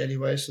salary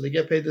anyway, so they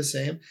get paid the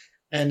same.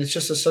 And it's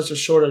just such a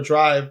shorter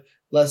drive,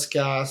 less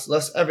gas,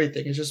 less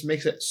everything. It just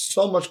makes it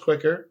so much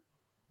quicker.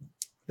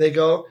 They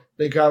go,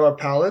 they grab our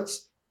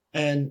pallets,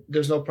 and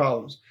there's no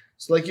problems.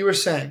 So like you were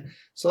saying,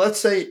 so let's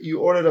say you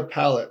ordered a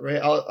pallet,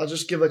 right? I'll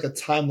just give like a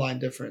timeline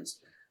difference.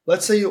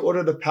 Let's say you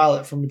ordered a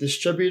pallet from a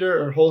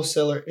distributor or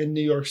wholesaler in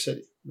New York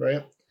City,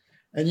 right?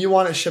 And you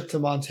want it shipped to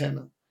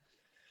Montana.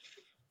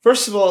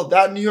 First of all,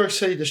 that New York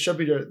City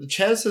distributor, the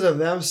chances of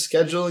them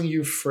scheduling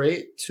you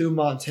freight to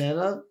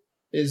Montana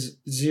is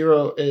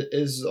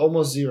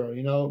almost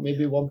zero,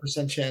 maybe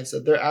 1% chance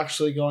that they're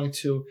actually going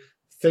to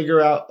figure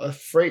out a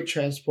freight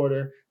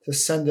transporter to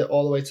send it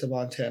all the way to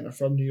Montana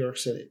from New York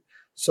City.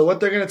 So what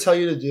they're going to tell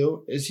you to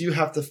do is you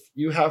have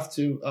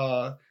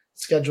to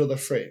schedule the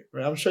freight,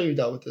 right? I'm sure you've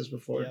dealt with this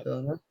before,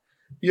 Dylan, right?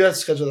 You have to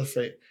schedule the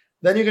freight.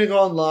 Then you're going to go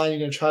online. You're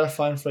going to try to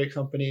find freight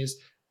companies.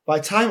 By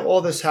the time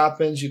all this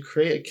happens, you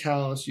create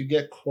accounts, you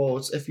get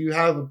quotes. If you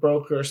have a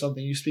broker or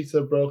something, you speak to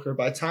the broker.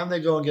 By the time they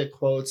go and get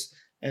quotes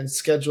and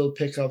schedule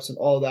pickups and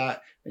all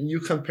that, and you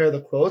compare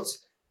the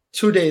quotes,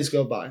 2 days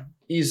go by.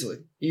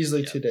 Easily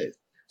 2 days.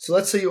 So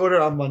let's say you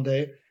order on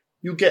Monday.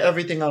 You get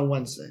everything on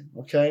Wednesday,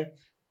 okay?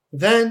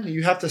 Then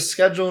you have to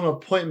schedule an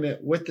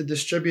appointment with the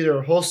distributor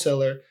or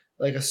wholesaler,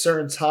 like a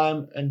certain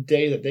time and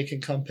day that they can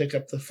come pick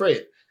up the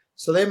freight.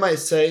 So they might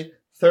say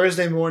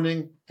Thursday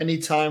morning,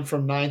 anytime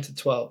from 9 to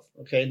 12.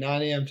 Okay,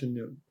 9 a.m. to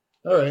noon.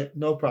 All right,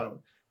 no problem.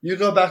 You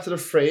go back to the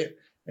freight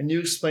and you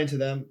explain to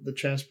them, the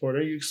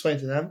transporter, you explain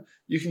to them,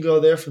 you can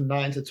go there from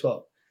 9 to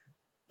 12.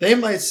 They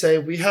might say,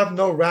 we have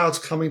no routes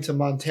coming to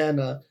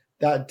Montana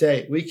that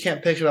day. We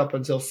can't pick it up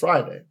until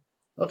Friday.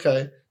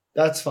 Okay,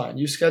 that's fine.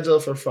 You schedule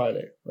it for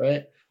Friday,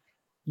 right?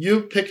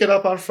 You pick it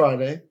up on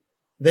Friday.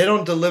 They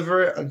don't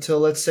deliver it until,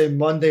 let's say,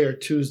 Monday or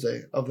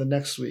Tuesday of the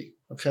next week.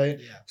 Okay.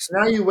 Yeah. So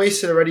now you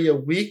wasted already a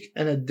week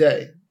and a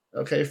day.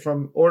 Okay.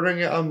 From ordering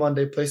it on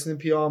Monday, placing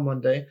the PO on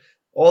Monday,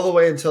 all the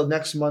way until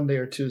next Monday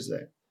or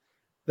Tuesday.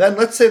 Then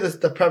let's say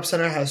that the prep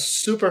center has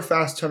super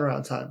fast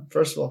turnaround time.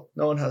 First of all,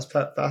 no one has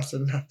faster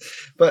than that.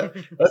 But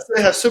let's say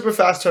it has super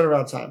fast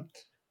turnaround time.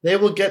 They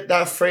will get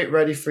that freight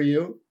ready for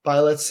you by,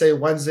 let's say,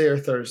 Wednesday or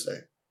Thursday,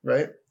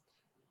 right?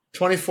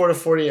 24 to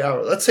 48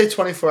 hours. Let's say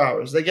 24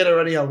 hours. They get it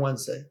ready on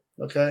Wednesday.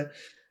 Okay.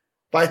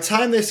 By the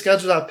time they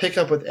schedule that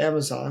pickup with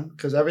Amazon,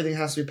 because everything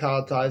has to be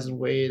palletized and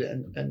weighed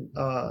and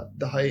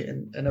the height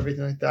and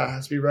everything like that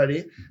has to be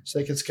ready so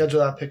they can schedule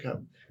that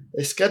pickup.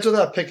 They schedule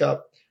that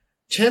pickup.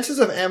 Chances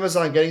of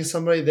Amazon getting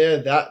somebody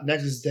there that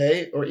next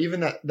day or even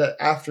that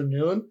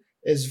afternoon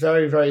is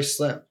very, very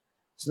slim.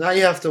 So now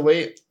you have to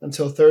wait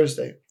until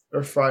Thursday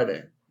or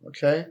Friday,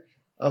 okay,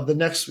 of the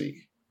next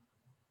week.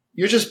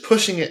 You're just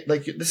pushing it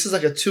like this is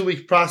like a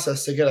 2-week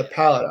process to get a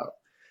pallet out.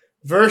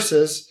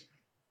 Versus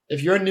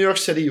if you're in New York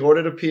City, you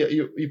ordered a PO,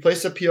 you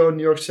placed a PO in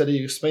New York City,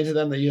 you explain to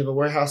them that you have a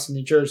warehouse in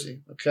New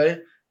Jersey, okay?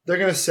 They're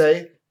going to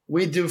say,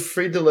 we do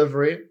free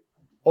delivery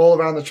all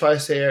around the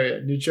tri-state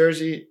area, New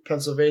Jersey,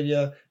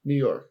 Pennsylvania, New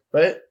York,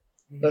 right?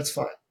 Mm-hmm. That's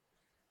fine.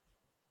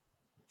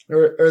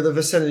 Or the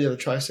vicinity of the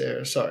tri-state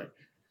area, sorry.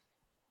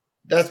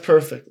 That's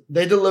perfect.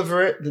 They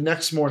deliver it the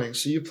next morning.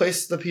 So you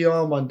place the PO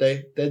on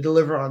Monday, they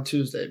deliver on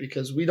Tuesday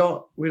because we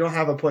don't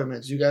have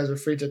appointments. You guys are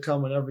free to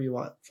come whenever you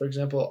want. For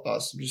example,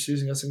 us. I'm just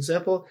using us as an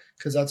example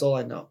because that's all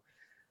I know.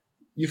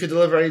 You could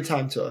deliver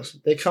anytime to us.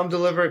 They come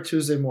deliver it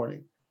Tuesday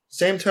morning.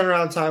 Same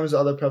turnaround time as the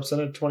other prep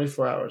center,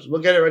 24 hours.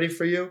 We'll get it ready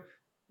for you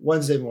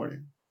Wednesday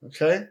morning.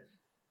 Okay?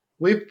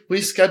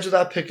 We schedule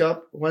that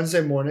pickup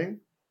Wednesday morning.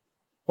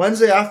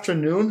 Wednesday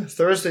afternoon,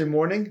 Thursday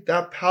morning,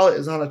 that pallet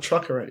is on a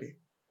truck already.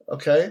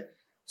 Okay?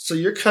 So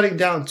you're cutting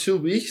down 2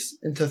 weeks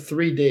into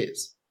 3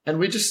 days. And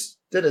we just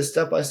did it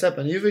step by step.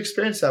 And you've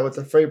experienced that with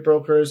the freight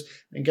brokers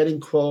and getting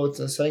quotes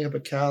and setting up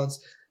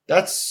accounts.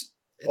 It's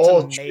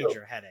all a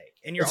major headache.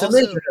 And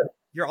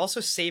you're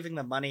also saving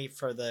the money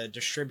for the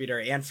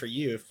distributor and for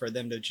you, for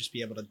them to just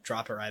be able to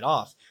drop it right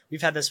off.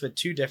 We've had this with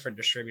 2 different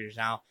distributors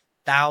now.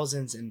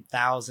 Thousands and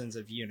thousands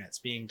of units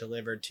being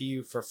delivered to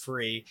you for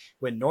free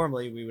when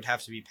normally we would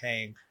have to be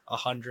paying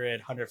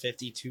 100,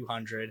 150,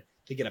 200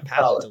 to get a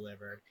pallet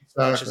delivered,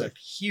 which is a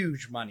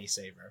huge money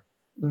saver.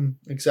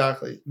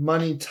 Exactly.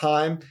 Money,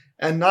 time.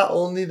 And not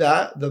only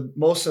that, the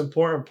most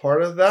important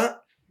part of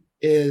that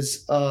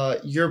is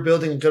you're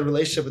building a good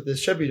relationship with the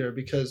distributor,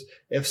 because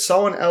if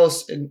someone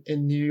else in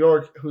New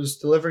York who's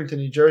delivering to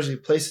New Jersey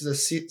places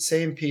the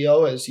same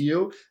PO as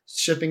you,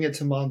 shipping it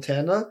to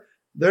Montana,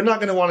 they're not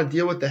going to want to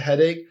deal with the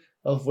headache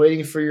of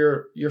waiting for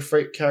your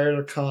freight carrier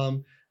to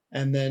come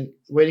and then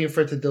waiting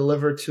for it to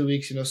deliver 2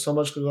 weeks. So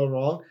much could go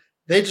wrong.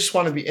 They just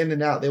want to be in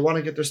and out. They want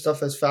to get their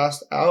stuff as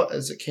fast out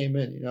as it came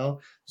in,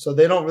 So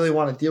they don't really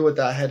want to deal with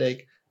that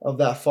headache of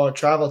that far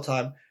travel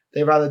time.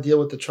 They rather deal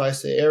with the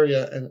tri-state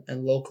area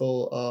and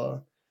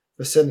local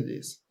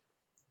vicinities.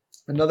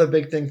 Another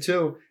big thing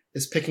too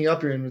is picking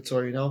up your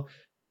inventory.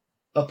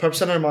 A prep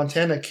center in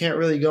Montana can't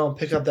really go and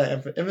pick up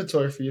that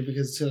inventory for you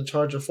because it's going to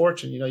charge a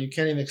fortune. You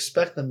can't even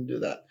expect them to do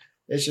that.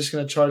 It's just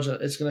going to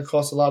it's going to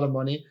cost a lot of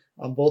money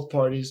on both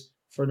parties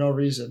for no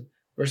reason,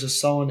 versus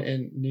someone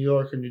in New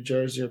York or New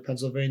Jersey or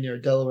Pennsylvania or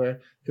Delaware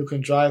who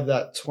can drive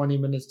that 20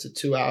 minutes to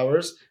 2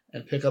 hours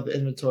and pick up the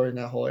inventory in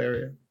that whole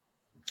area.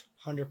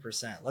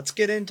 100%. Let's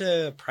get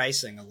into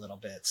pricing a little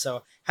bit.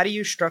 So how do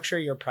you structure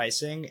your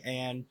pricing,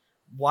 and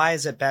why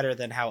is it better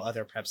than how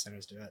other prep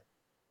centers do it?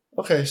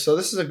 Okay, so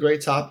this is a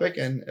great topic,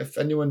 and if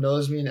anyone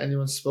knows me and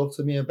anyone spoke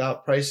to me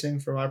about pricing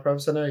for my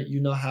prep center, you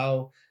know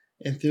how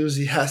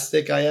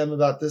enthusiastic I am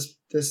about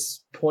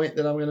this point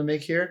that I'm going to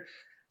make here.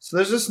 So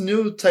there's this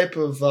new type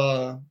of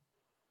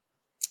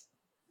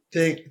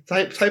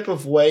type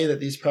of way that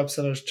these prep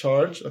centers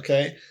charge.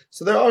 Okay,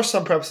 so there are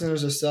some prep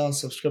centers that are still on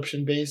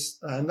subscription based,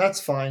 and that's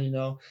fine.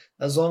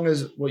 As long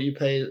as what you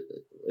pay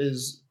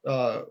is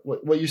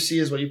what you see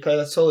is what you pay,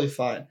 that's totally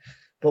fine.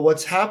 But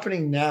what's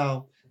happening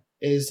now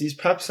is these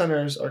prep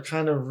centers are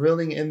kind of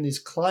reeling in these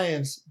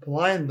clients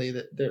blindly.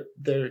 That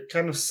they're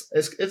kind of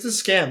it's a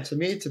scam to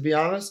me. To be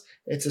honest,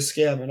 it's a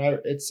scam, and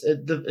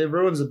it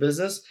ruins the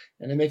business,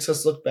 and it makes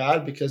us look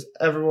bad because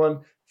everyone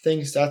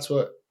thinks that's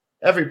what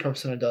every prep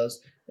center does.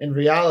 In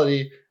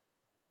reality,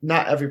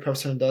 not every prep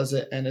center does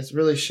it, and it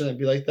really shouldn't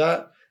be like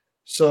that.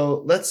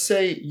 So let's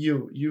say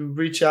you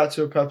reach out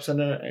to a prep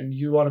center and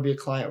you want to be a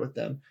client with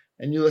them,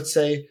 and let's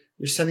say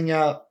you're sending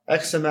out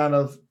X amount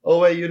of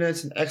OA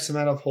units and X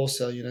amount of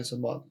wholesale units a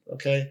month,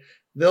 okay?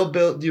 They'll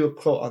build you a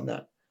quote on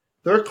that.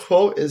 Their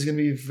quote is going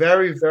to be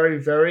very, very,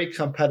 very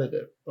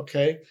competitive,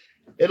 okay?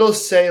 it'll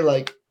say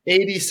like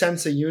 80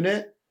 cents a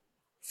unit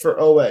for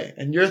OA.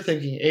 And you're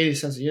thinking 80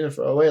 cents a unit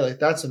for OA, like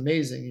that's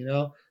amazing, you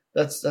know?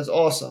 That's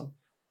awesome.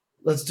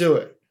 Let's do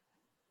it.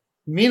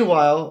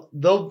 Meanwhile,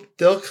 they'll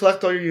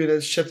collect all your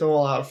units, ship them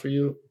all out for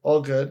you,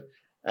 all good.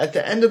 At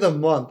the end of the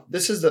month,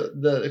 this is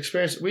the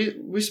experience.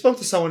 We spoke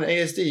to someone at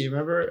ASD, you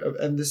remember?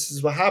 And this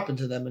is what happened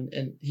to them,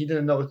 and he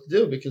didn't know what to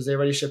do because they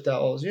already shipped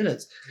out all his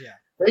units. Yeah.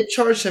 They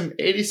charged him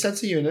 80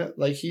 cents a unit,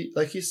 like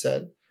he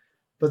said,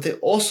 but they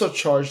also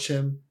charged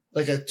him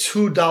like a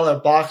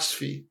 $2 box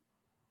fee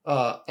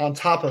on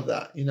top of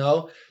that, you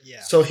know?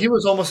 Yeah. So he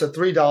was almost at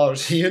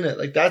 $3 a unit.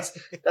 Like that's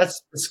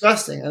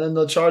disgusting. And then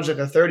they'll charge like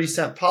a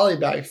 30-cent poly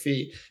bag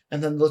fee,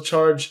 and then they'll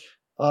charge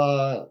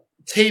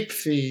tape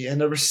fee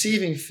and a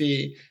receiving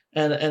fee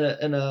and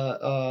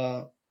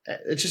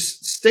it's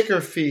just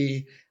sticker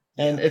fee.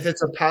 And if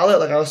it's a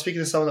pallet, like I was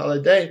speaking to someone the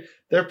other day,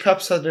 their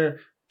prep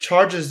center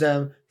charges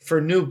them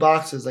for new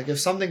boxes. Like if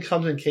something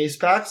comes in case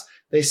packs,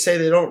 they say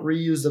they don't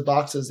reuse the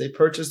boxes. They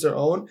purchase their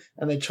own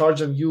and they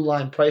charge them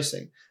U-line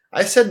pricing.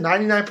 I said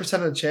 99%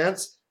 of the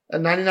chance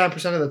and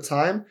 99% of the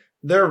time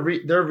they're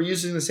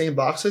reusing the same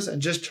boxes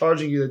and just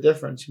charging you the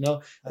difference. You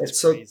know,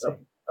 that's crazy. So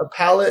a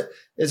pallet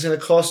is going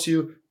to cost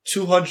you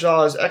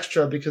 $200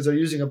 extra because they're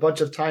using a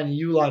bunch of tiny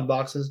U-line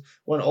boxes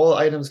when all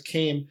items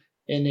came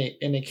in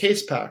a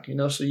case pack. You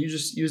know, so you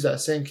just use that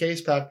same case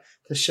pack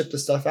to ship the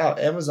stuff out.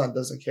 Amazon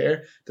doesn't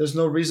care. There's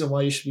no reason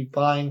why you should be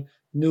buying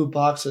new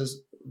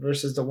boxes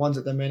versus the ones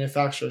that the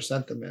manufacturer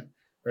sent them in,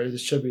 or the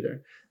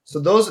distributor. So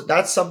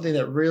that's something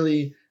that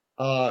really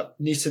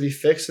needs to be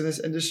fixed in this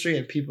industry,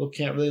 and people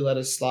can't really let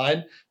it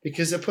slide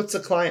because it puts the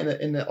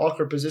client in an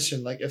awkward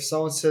position. Like if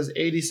someone says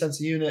 80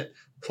 cents a unit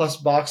plus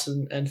box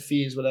and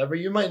fees, whatever,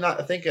 you might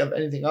not think of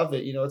anything of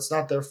it. You know, it's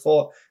not their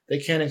fault. They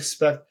can't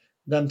expect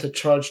them to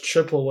charge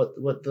triple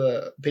what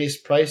the base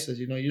price is.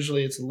 You know,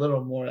 usually it's a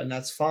little more, and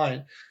that's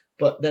fine.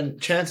 But then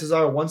chances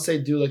are once they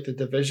do like the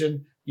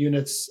division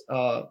units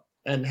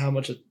and how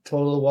much a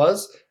total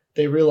was,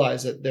 they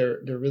realize that they're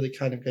really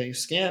kind of getting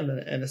scammed,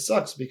 and it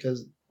sucks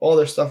because all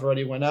their stuff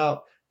already went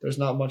out. There's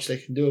not much they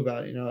can do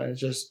about it, you know, and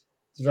it's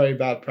very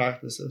bad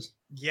practices.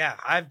 Yeah,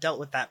 I've dealt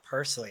with that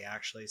personally,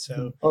 actually.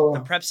 So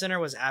the prep center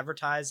was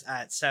advertised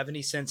at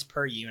 70 cents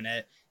per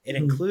unit. It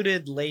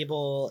included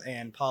label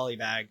and poly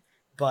bag,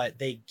 but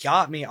they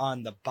got me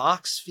on the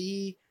box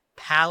fee,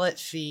 pallet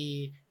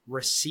fee,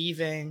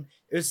 receiving.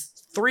 It was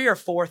 3 or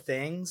 4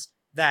 things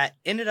that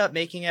ended up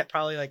making it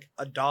probably like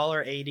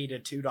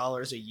 $1.80 to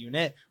 $2 a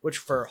unit, which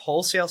for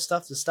wholesale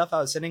stuff, the stuff I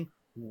was sending,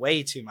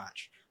 way too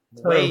much.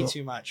 Way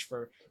too much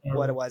for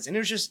what it was. And it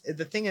was just,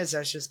 the thing is,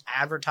 that's just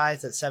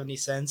advertised at 70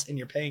 cents and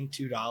you're paying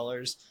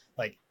 $2.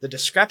 Like the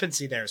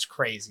discrepancy there is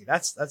crazy.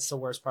 That's the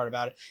worst part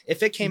about it.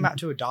 If it came out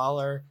to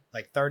 $1,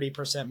 like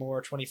 30%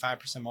 more,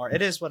 25% more,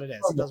 it is what it is.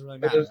 It doesn't really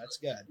matter. That's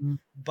good.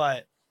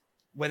 But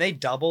when they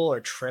double or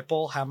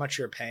triple how much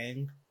you're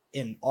paying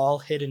in all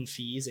hidden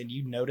fees, and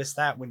you notice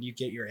that when you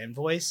get your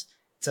invoice,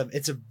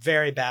 it's a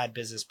very bad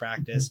business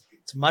practice.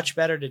 It's much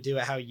better to do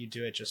it how you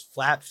do it, just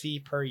flat fee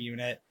per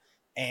unit.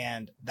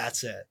 And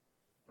that's it.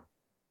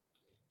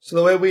 So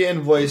the way we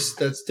invoice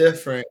that's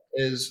different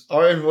is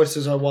our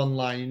invoices are one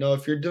line. You know,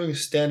 if you're doing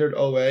standard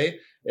OA,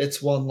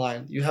 it's one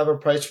line. You have a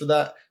price for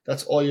that.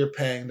 That's all you're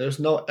paying. There's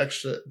no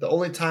extra. The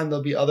only time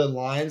there'll be other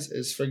lines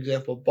is, for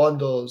example,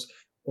 bundles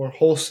or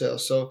wholesale.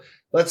 So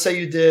let's say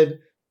you did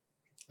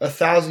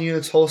 1,000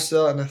 units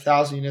wholesale and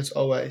 1,000 units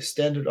OA,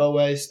 standard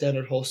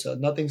wholesale,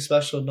 nothing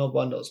special, no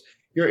bundles.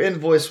 Your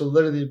invoice will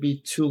literally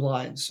be 2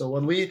 lines. So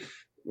when we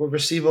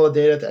receive all the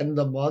data at the end of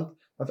the month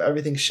of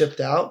everything shipped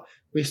out,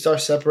 we start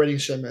separating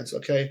shipments.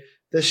 Okay,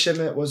 this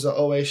shipment was an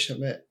OA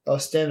shipment, a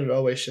standard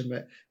OA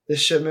shipment. This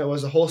shipment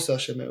was a wholesale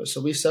shipment.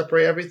 So we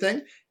separate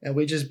everything and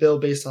we just bill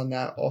based on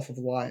that off of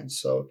lines.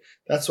 So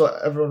that's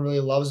what everyone really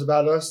loves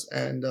about us,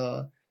 and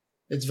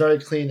it's very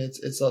clean.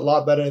 It's a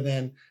lot better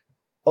than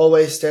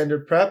OA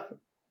standard prep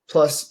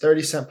plus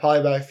 30-cent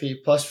polybag fee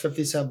plus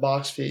 50-cent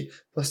box fee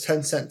plus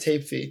 10-cent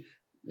tape fee.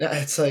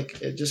 It's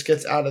like it just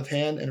gets out of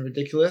hand and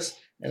ridiculous.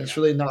 And it's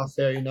really not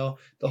fair, you know.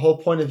 The whole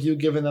point of you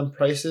giving them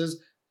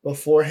prices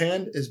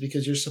beforehand is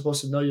because you're supposed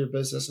to know your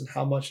business and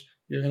how much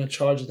you're going to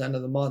charge at the end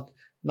of the month,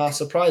 not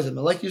surprise them.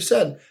 And like you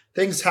said,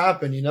 things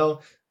happen, you know.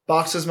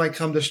 Boxes might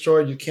come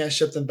destroyed. You can't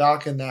ship them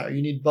back in that, or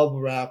you need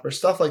bubble wrap or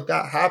stuff like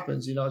that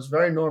happens. You know, it's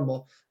very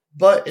normal,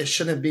 but it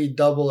shouldn't be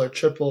double or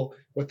triple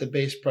what the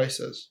base price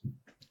is.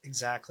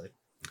 Exactly.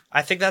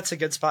 I think that's a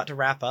good spot to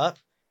wrap up.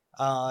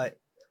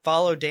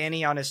 Follow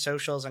Danny on his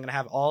socials. I'm going to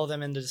have all of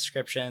them in the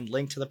description.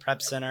 Link to the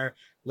prep center,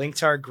 link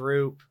to our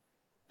group.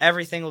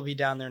 Everything will be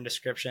down there in the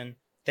description.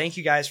 Thank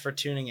you guys for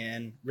tuning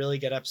in. Really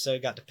good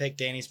episode. Got to pick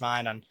Danny's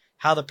mind on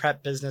how the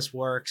prep business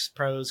works,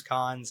 pros,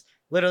 cons,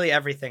 literally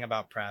everything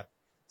about prep.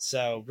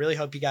 So really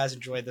hope you guys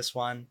enjoyed this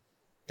one.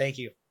 Thank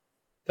you.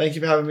 Thank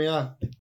you for having me on.